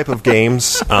 those type of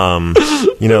games,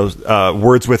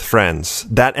 words with friends,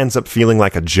 that ends up feeling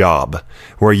like a job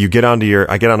where you I get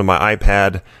onto my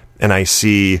iPad, and I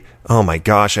see, oh my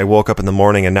gosh, I woke up in the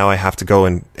morning and now I have to go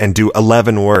and do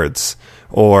 11 words.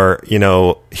 Or,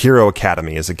 Hero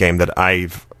Academy is a game that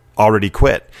I've already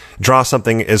quit. Draw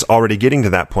Something is already getting to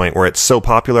that point where it's so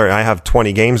popular. I have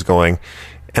 20 games going,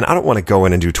 and I don't want to go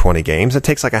in and do 20 games. It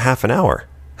takes like a half an hour,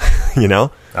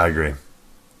 I agree.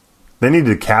 They need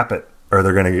to cap it, or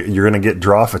you're gonna get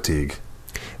draw fatigue.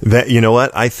 That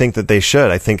what? I think that they should.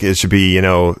 I think it should be,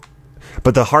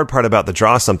 But the hard part about the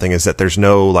Draw Something is that there's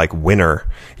no like winner.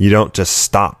 You don't just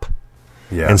stop.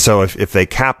 Yeah. And so if they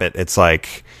cap it, it's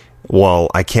like, well,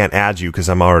 I can't add you because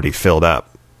I'm already filled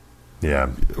up. Yeah.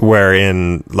 Where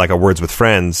in like a Words with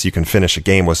Friends, you can finish a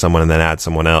game with someone and then add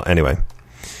someone else. Anyway.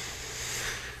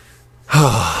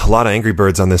 A lot of Angry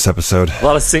Birds on this episode. A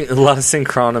lot of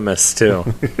synchronous too.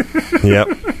 Yep.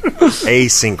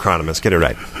 Asynchronous. Get it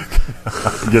right.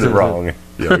 Get it wrong,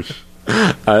 Yosh.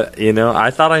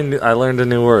 I thought I learned a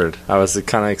new word. I was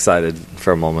kind of excited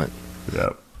for a moment.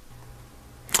 Yep.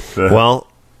 Well,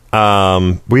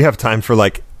 we have time for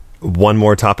like one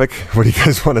more topic. What do you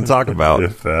guys want to talk about?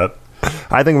 If that.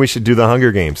 I think we should do the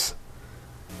Hunger Games.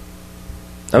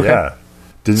 Okay. Yeah.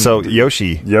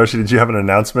 Yoshi, did you have an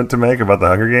announcement to make about the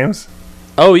Hunger Games?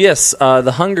 Oh, yes.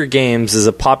 The Hunger Games is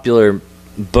a popular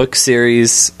book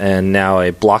series and now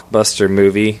a blockbuster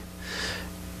movie.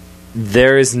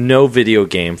 There is no video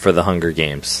game for the Hunger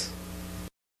Games.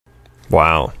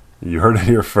 Wow. You heard it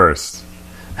here first.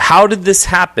 How did this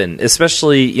happen?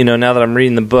 Especially, now that I'm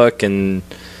reading the book, and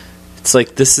it's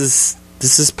like, this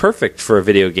is perfect for a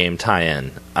video game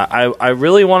tie-in. I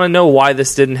really want to know why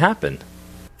this didn't happen.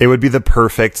 It would be the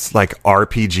perfect like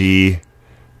RPG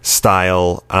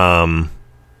style.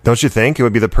 Don't you think it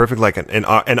would be the perfect like an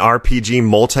RPG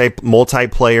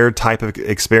multiplayer type of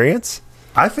experience?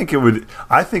 I think it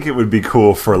would be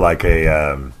cool for like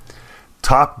a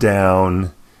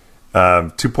top-down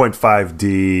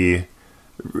 2.5D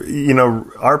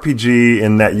RPG,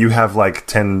 in that you have like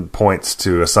 10 points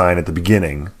to assign at the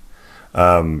beginning,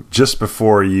 just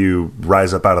before you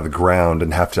rise up out of the ground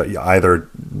and have to either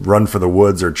run for the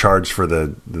woods or charge for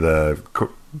the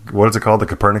what is it called, the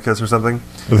Copernicus or something?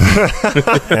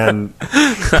 And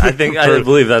I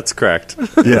believe that's correct. Yeah,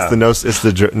 it's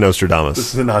the Nostradamus.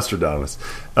 It's the Nostradamus.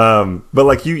 But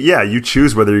like you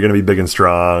choose whether you're going to be big and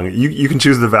strong. You can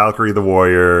choose the Valkyrie, the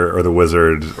warrior, or the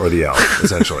wizard, or the elf.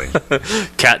 Essentially,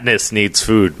 Katniss needs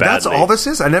food badly. That's all this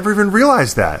is. I never even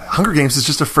realized that Hunger Games is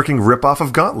just a freaking ripoff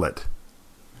of Gauntlet.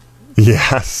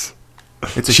 Yes.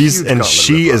 She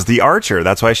is the archer.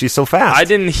 That's why she's so fast. I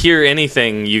didn't hear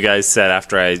anything you guys said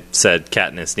after I said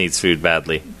Katniss needs food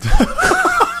badly.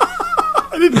 I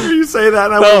didn't hear you say that,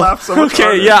 and I would laugh so much. Okay,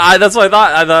 harder. Yeah, that's what I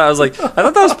thought. I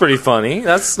thought that was pretty funny.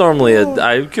 That's normally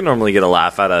I can normally get a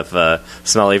laugh out of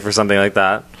Smelly for something like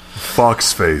that.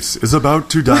 Foxface is about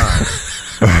to die.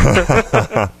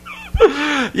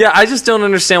 Yeah, I just don't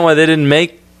understand why they didn't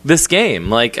make this game.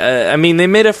 Like, they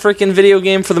made a freaking video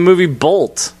game for the movie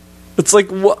Bolt. It's like,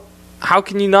 what? How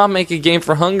can you not make a game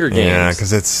for Hunger Games? Yeah,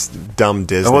 because it's dumb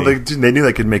Disney. Well, they knew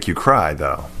they could make you cry,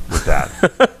 though, with that.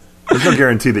 There's no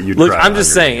guarantee that you'd cry. Look, I'm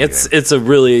just saying, it's a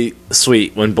really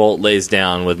sweet when Bolt lays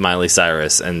down with Miley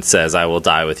Cyrus and says, "I will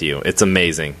die with you." It's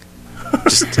amazing.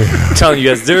 Just telling you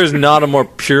guys, there is not a more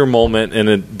pure moment in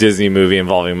a Disney movie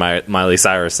involving Miley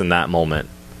Cyrus than that moment.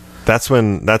 That's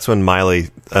when Miley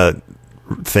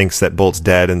thinks that Bolt's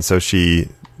dead, and so she...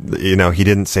 he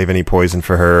didn't save any poison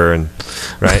for her, and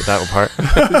right, that part.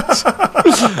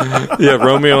 Yeah,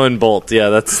 Romeo and Bolt. Yeah,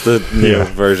 that's the new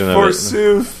version of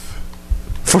Forsooth.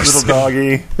 Little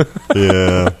doggy.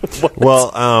 Yeah.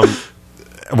 Well,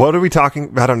 what are we talking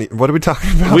about? What are we talking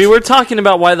about? We were talking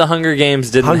about why the Hunger Games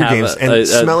didn't have and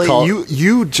Smelly,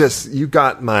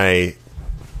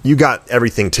 you got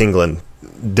everything tingling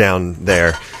down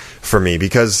there for me,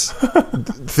 because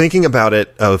thinking about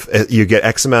it, you get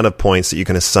X amount of points that you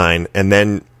can assign, and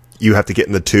then you have to get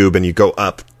in the tube and you go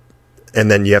up, and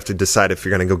then you have to decide if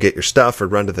you're going to go get your stuff or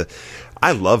run to the...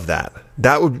 I love that.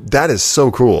 That is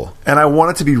so cool. And I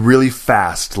want it to be really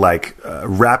fast, like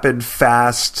rapid,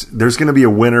 fast. There's going to be a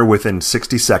winner within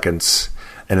 60 seconds,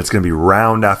 and it's going to be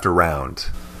round after round.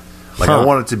 Like, I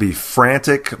want it to be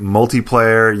frantic,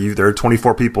 multiplayer. There are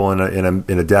 24 people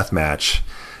in a death match.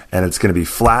 And it's going to be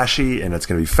flashy, and it's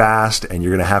going to be fast, and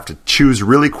you're going to have to choose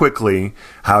really quickly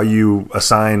how you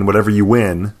assign whatever you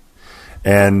win,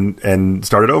 and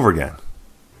start it over again.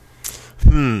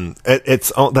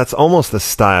 That's almost the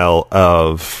style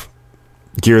of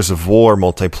Gears of War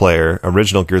multiplayer,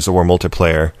 original Gears of War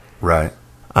multiplayer, right?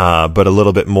 But a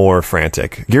little bit more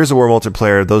frantic. Gears of War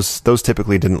multiplayer, those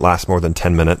typically didn't last more than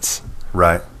 10 minutes,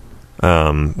 right?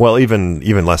 Well,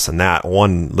 even less than that.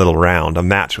 One little round, a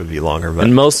match would be longer. But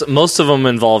And most of them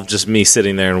involved just me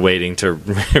sitting there and waiting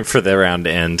for the round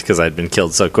to end because I'd been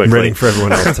killed so quickly. waiting for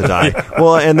everyone else to die.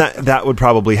 Well, and that would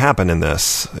probably happen in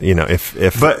this.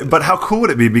 If But how cool would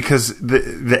it be? Because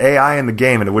the AI in the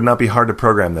game, and it would not be hard to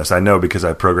program this. I know because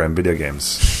I program video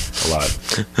games a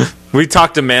lot. We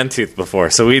talked to Mantooth before,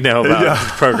 so we know about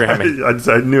programming.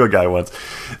 I knew a guy once.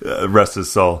 Rest his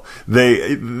soul.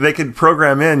 They could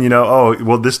program in,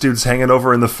 this dude's hanging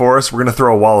over in the forest. We're going to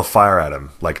throw a wall of fire at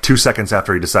him, like 2 seconds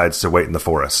after he decides to wait in the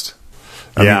forest.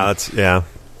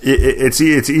 It's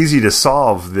easy to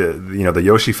solve the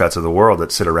Yoshifetts of the world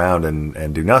that sit around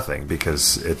and do nothing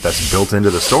because that's built into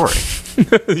the story.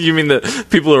 You mean the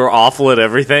people who are awful at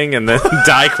everything and then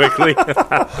die quickly?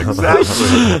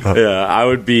 Exactly. Yeah, I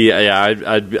would be. Yeah,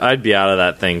 I'd be out of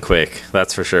that thing quick.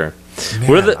 That's for sure.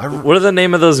 What are the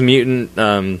name of those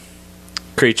mutant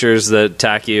creatures that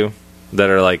attack you? That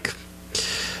are like,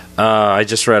 I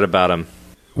just read about them.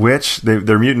 Which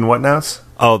they're mutant what nows?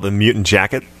 Oh, the mutant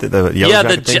jacket, the yellow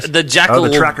jacket things? the jackal. Oh,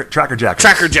 the tracker jackers.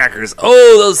 Tracker jackers.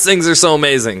 Oh, those things are so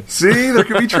amazing. See, there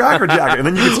could be tracker jacker, and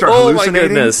then you can start Oh my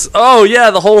hallucinating. goodness. Oh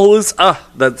yeah, the whole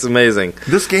that's amazing.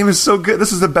 This game is so good.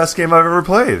 This is the best game I've ever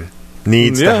played.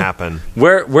 Needs to happen.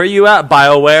 Where you at,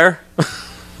 BioWare?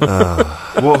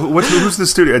 Well, who's the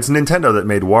studio? It's Nintendo that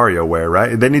made WarioWare,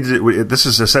 right? They need to. This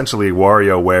is essentially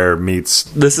WarioWare meets.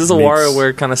 This is a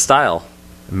WarioWare kind of style.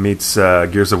 Meets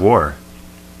Gears of War.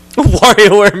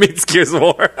 WarioWare meets Gears of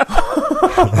War.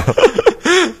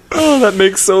 Oh, that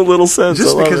makes so little sense.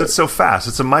 Just because it's so fast.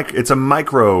 It's a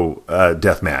micro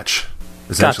death match,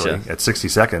 essentially, Gotcha. at 60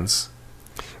 seconds.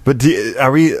 But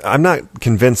I'm not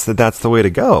convinced that that's the way to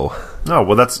go. Oh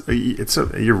well,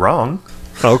 you're wrong.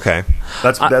 Okay.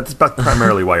 That's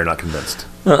primarily why you're not convinced.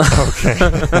 Okay.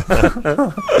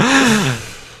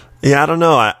 Yeah, I don't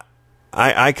know.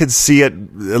 I could see it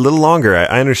a little longer.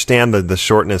 I understand the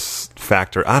shortness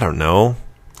factor. I don't know.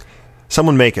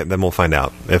 Someone make it, then we'll find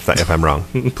out if I'm wrong.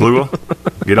 Plugel?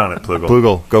 Get on it, Plugel.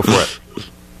 Plugel, go for it.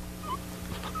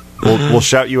 We'll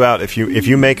shout you out if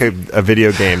you make a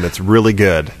video game that's really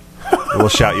good. We'll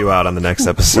shout you out on the next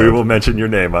episode. We will mention your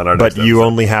name on our next But you episode.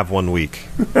 only have 1 week.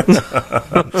 So You good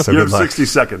have luck. 60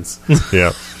 seconds.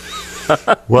 Yeah.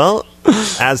 Well,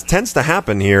 as tends to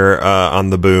happen here on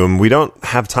the Boom, we don't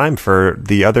have time for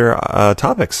the other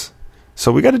topics.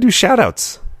 So we got to do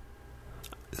shout-outs.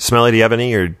 Smelly, do you have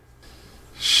any? Or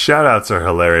Shout-outs are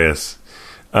hilarious.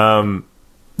 Yeah,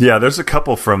 there's a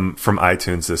couple from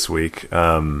iTunes this week.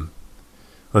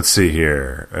 Let's see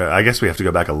here. I guess we have to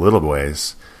go back a little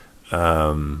ways.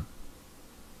 But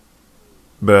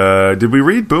did we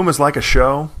read Boom is like a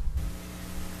show?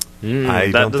 I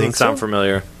That don't doesn't think sound so.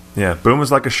 familiar. Yeah, Boom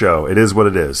is like a show. It is what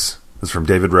it is. This is from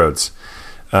David Rhodes.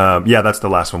 Yeah, that's the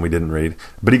last one we didn't read.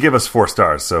 But he gave us 4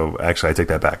 stars, so actually I take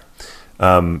that back.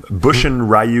 Bushin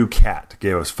Ryu Cat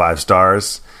gave us 5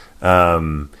 stars.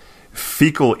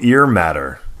 Fecal Ear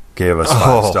Matter gave us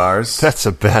 5 stars. That's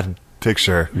a bad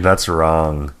picture. That's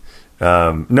wrong.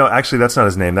 No, actually, that's not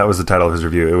his name. That was the title of his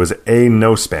review. It was A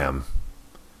No Spam.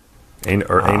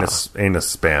 Anus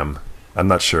Spam. I'm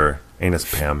not sure. Anus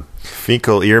Spam.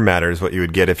 Fecal ear matter is what you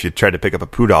would get if you tried to pick up a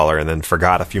 $2 and then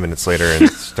forgot a few minutes later and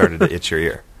started to itch your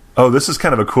ear. Oh, this is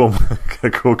kind of a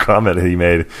cool comment he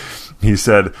made. He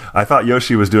said, I thought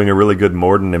Yoshi was doing a really good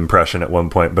Morden impression at one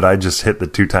point, but I just hit the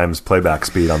 2 times playback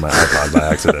speed on my iPod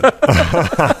by accident.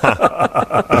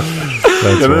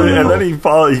 and then he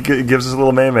gives us a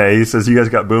little meme. He says, you guys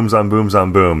got booms on booms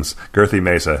on booms. Girthy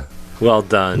Mesa. Well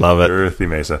done. Love it. Girthy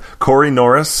Mesa. Corey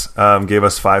Norris gave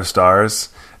us 5 stars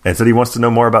and said he wants to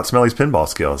know more about Smelly's pinball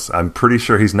skills. I'm pretty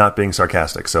sure he's not being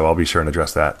sarcastic, so I'll be sure and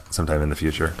address that sometime in the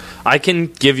future. I can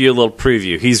give you a little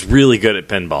preview. He's really good at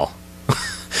pinball.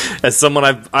 As someone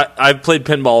I've played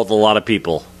pinball with a lot of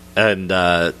people,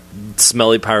 and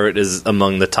Smelly Pirate is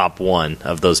among the top 1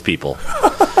 of those people.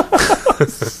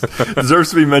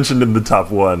 Deserves to be mentioned in the top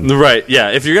 1. Right?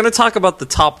 Yeah. If you're going to talk about the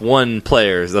top 1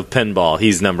 players of pinball,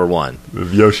 he's number 1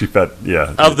 Yoshifett,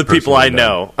 yeah. of the people I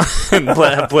know and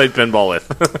have played pinball with.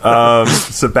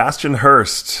 Sebastian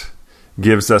Hurst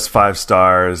gives us 5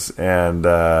 stars, and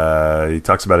he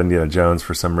talks about Indiana Jones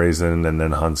for some reason, and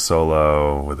then Han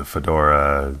Solo with a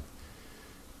fedora.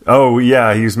 Oh,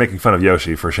 yeah, he was making fun of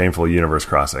Yoshi for Shameful Universe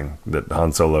Crossing, that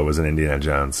Han Solo was in Indiana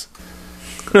Jones.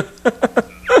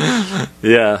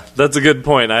 Yeah, that's a good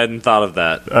point. I hadn't thought of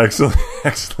that.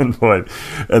 Excellent point.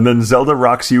 And then Zelda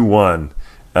Rocks You 1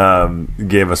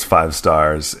 gave us 5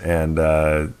 stars,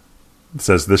 and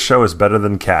says, this show is better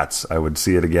than Cats. I would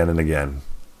see it again and again.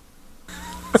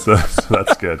 so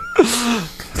that's good.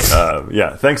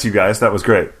 Yeah, thanks, you guys. That was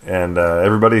great. And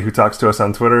everybody who talks to us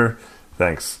on Twitter,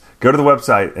 thanks. Go to the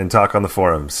website and talk on the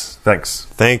forums. Thanks.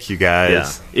 Thank you, guys.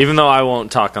 Yeah. Even though I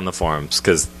won't talk on the forums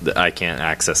because I can't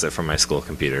access it from my school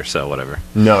computer, so whatever.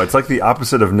 No, it's like the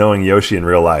opposite of knowing Yoshi in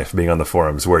real life, being on the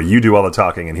forums, where you do all the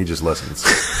talking and he just listens.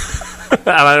 And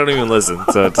I don't even listen,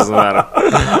 so it doesn't matter.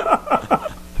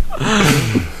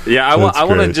 Yeah, I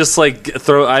want to just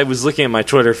throw. I was looking at my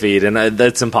Twitter feed, and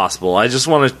that's impossible. I just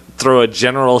want to throw a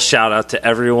general shout out to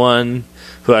everyone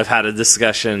who I've had a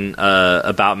discussion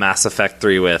about Mass Effect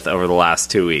 3 with over the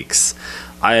last 2 weeks.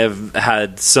 I have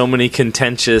had so many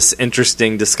contentious,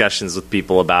 interesting discussions with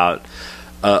people about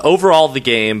overall the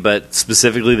game, but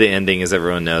specifically the ending, as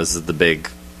everyone knows, is the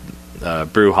big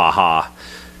brouhaha,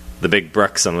 the big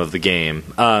bruxum of the game.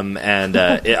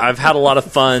 I've had a lot of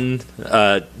fun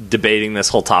debating this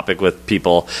whole topic with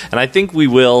people, and I think we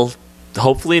will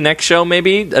hopefully next show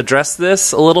maybe address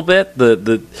this a little bit,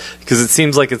 because it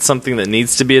seems like it's something that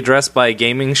needs to be addressed by a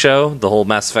gaming show, the whole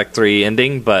Mass Effect 3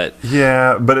 ending. But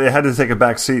yeah, but it had to take a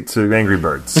back seat to Angry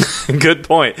Birds. Good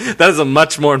point. That is a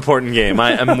much more important game.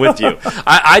 I'm with you.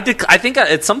 I think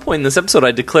at some point in this episode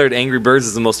I declared Angry Birds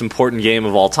as the most important game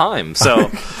of all time. So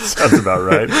sounds about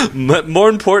right. More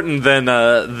important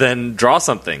than Draw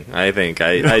Something. I think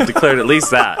I declared at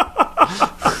least that.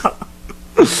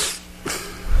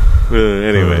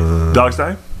 Anyway,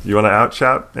 DogsDie, you want to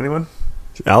outshout anyone?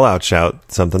 I'll outshout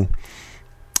something.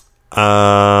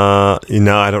 I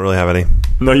don't really have any.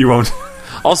 No, you won't.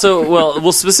 Also,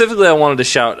 well, specifically, I wanted to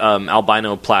shout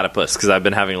Albino Platypus because I've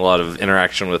been having a lot of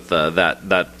interaction with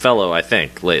that fellow. I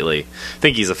think lately, I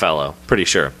think he's a fellow, pretty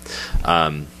sure.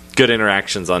 Good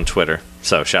interactions on Twitter,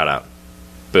 so shout out.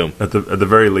 Boom. At the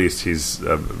very least, he's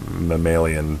a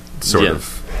mammalian sort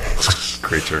of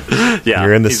creature. Yeah,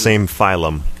 you're in the same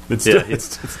phylum. It's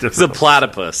he's a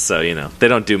platypus, so they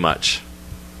don't do much.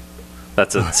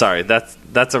 That's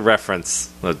a reference.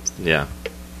 Yeah,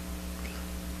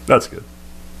 that's good.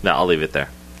 No, I'll leave it there.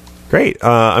 Great.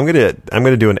 I'm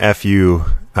gonna do an FU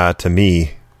to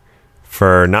me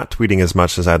for not tweeting as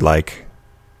much as I'd like.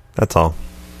 That's all.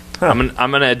 Huh.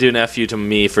 I'm gonna do an FU to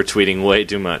me for tweeting way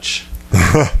too much.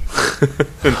 I'll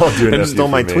do an FU stole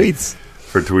my tweets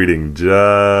for tweeting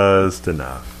just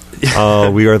enough. Oh,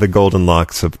 we are the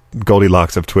Goldilocks of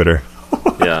Twitter.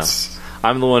 Yeah,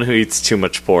 I'm the one who eats too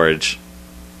much porridge.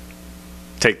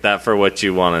 Take that for what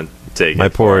you want to take. My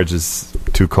porridge is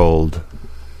too cold.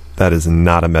 That is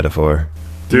not a metaphor.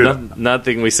 Dude,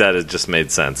 nothing we said has just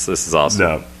made sense. This is awesome.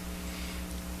 No.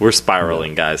 We're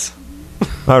spiraling, guys.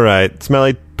 All right,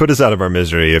 Smelly, put us out of our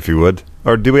misery, if you would.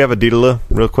 Or do we have a Deedle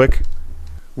real quick?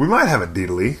 We might have a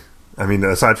Deedle. I mean,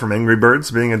 aside from Angry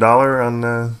Birds being $1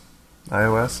 on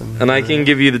iOS. And I can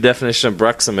give you the definition of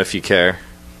bruxum if you care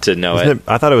to know it.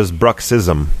 I thought it was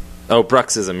bruxism. Oh,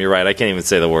 bruxism. You're right. I can't even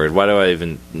say the word. Why do I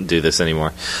even do this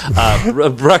anymore?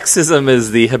 Bruxism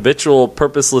is the habitual,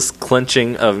 purposeless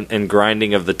clenching and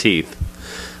grinding of the teeth.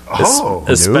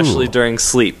 Especially during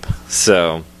sleep.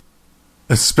 So,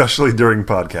 especially during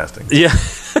podcasting. Yeah.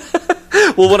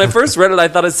 Well, when I first read it, I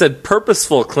thought it said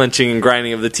purposeful clenching and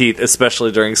grinding of the teeth,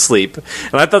 especially during sleep.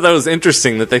 And I thought that was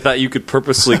interesting that they thought you could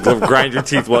purposely grind your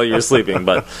teeth while you're sleeping.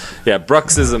 But yeah,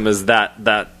 bruxism is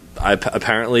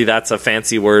apparently that's a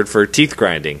fancy word for teeth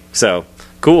grinding. So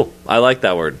cool. I like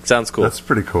that word. Sounds cool. That's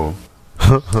pretty cool.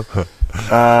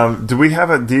 Do we have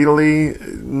a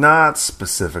Deedle? Not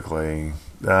specifically.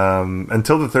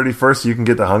 Until the 31st, you can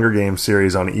get the Hunger Games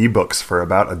series on ebooks for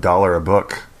about $1 a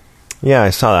book. Yeah,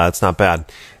 I saw that. It's not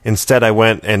bad. Instead, I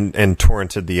went and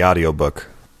torrented the audiobook.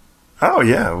 Oh,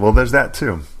 yeah. Well, there's that,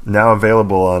 too. Now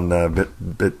available on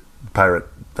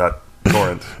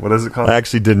bitpirate.torrent. What is it called? I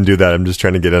actually didn't do that. I'm just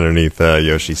trying to get underneath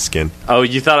Yoshi's skin. Oh,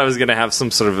 you thought I was going to have some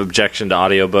sort of objection to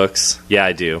audiobooks? Yeah,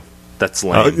 I do. That's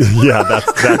lame. Yeah, that's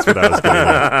what I was getting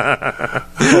at.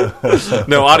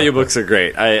 No, audiobooks are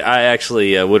great. I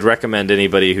actually would recommend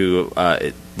anybody who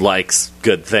likes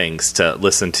good things to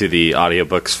listen to the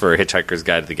audiobooks for Hitchhiker's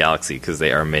Guide to the Galaxy because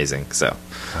they are amazing. So,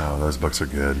 oh, those books are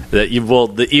good.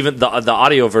 Even the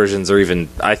audio versions are even,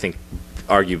 I think,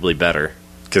 arguably better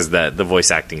because the voice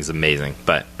acting is amazing.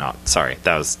 But no, sorry,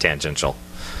 that was tangential.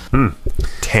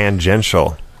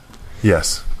 Tangential.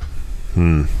 Yes.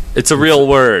 It's a real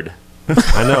word.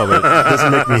 I know, but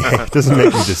it doesn't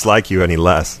make me dislike you any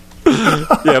less.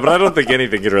 Yeah, but I don't think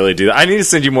anything could really do that. I need to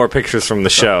send you more pictures from the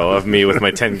show of me with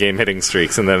my 10-game hitting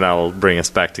streaks, and then I'll bring us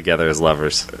back together as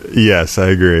lovers. Yes, I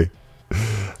agree.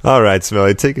 All right,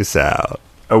 Smelly, take us out.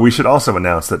 We should also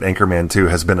announce that Anchorman 2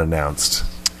 has been announced.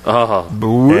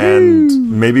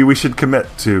 And maybe we should commit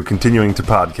to continuing to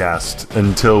podcast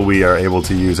until we are able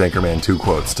to use Anchorman 2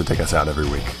 quotes to take us out every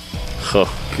week.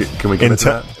 Can we commit to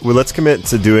that? Well, let's commit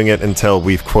to doing it until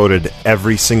we've quoted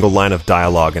every single line of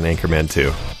dialogue in Anchorman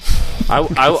 2.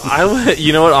 I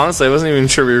you know what? Honestly, I wasn't even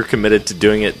sure we were committed to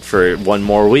doing it for one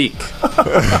more week.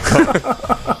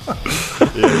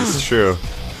 Yeah, it's true.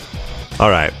 All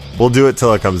right, we'll do it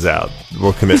till it comes out.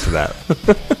 We'll commit to that.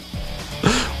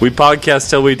 We podcast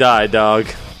till we die, dog.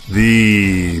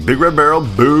 The Big Red Barrel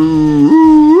Boom.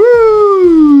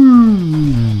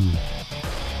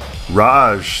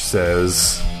 Raj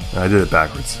says, I did it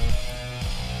backwards.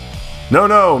 No,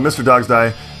 Mr.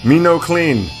 DogsDie, me no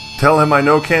clean. Tell him I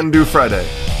no can do Friday.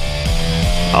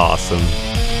 Awesome.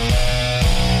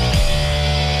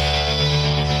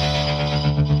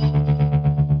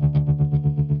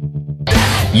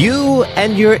 You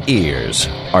and your ears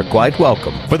are quite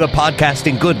welcome for the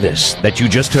podcasting goodness that you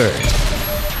just heard.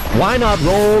 Why not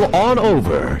roll on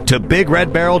over to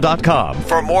BigRedBarel.com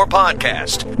for more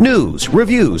podcasts, news,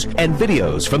 reviews, and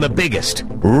videos from the biggest,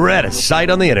 reddest site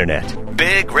on the internet,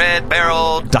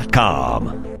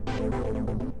 BigRedBarel.com.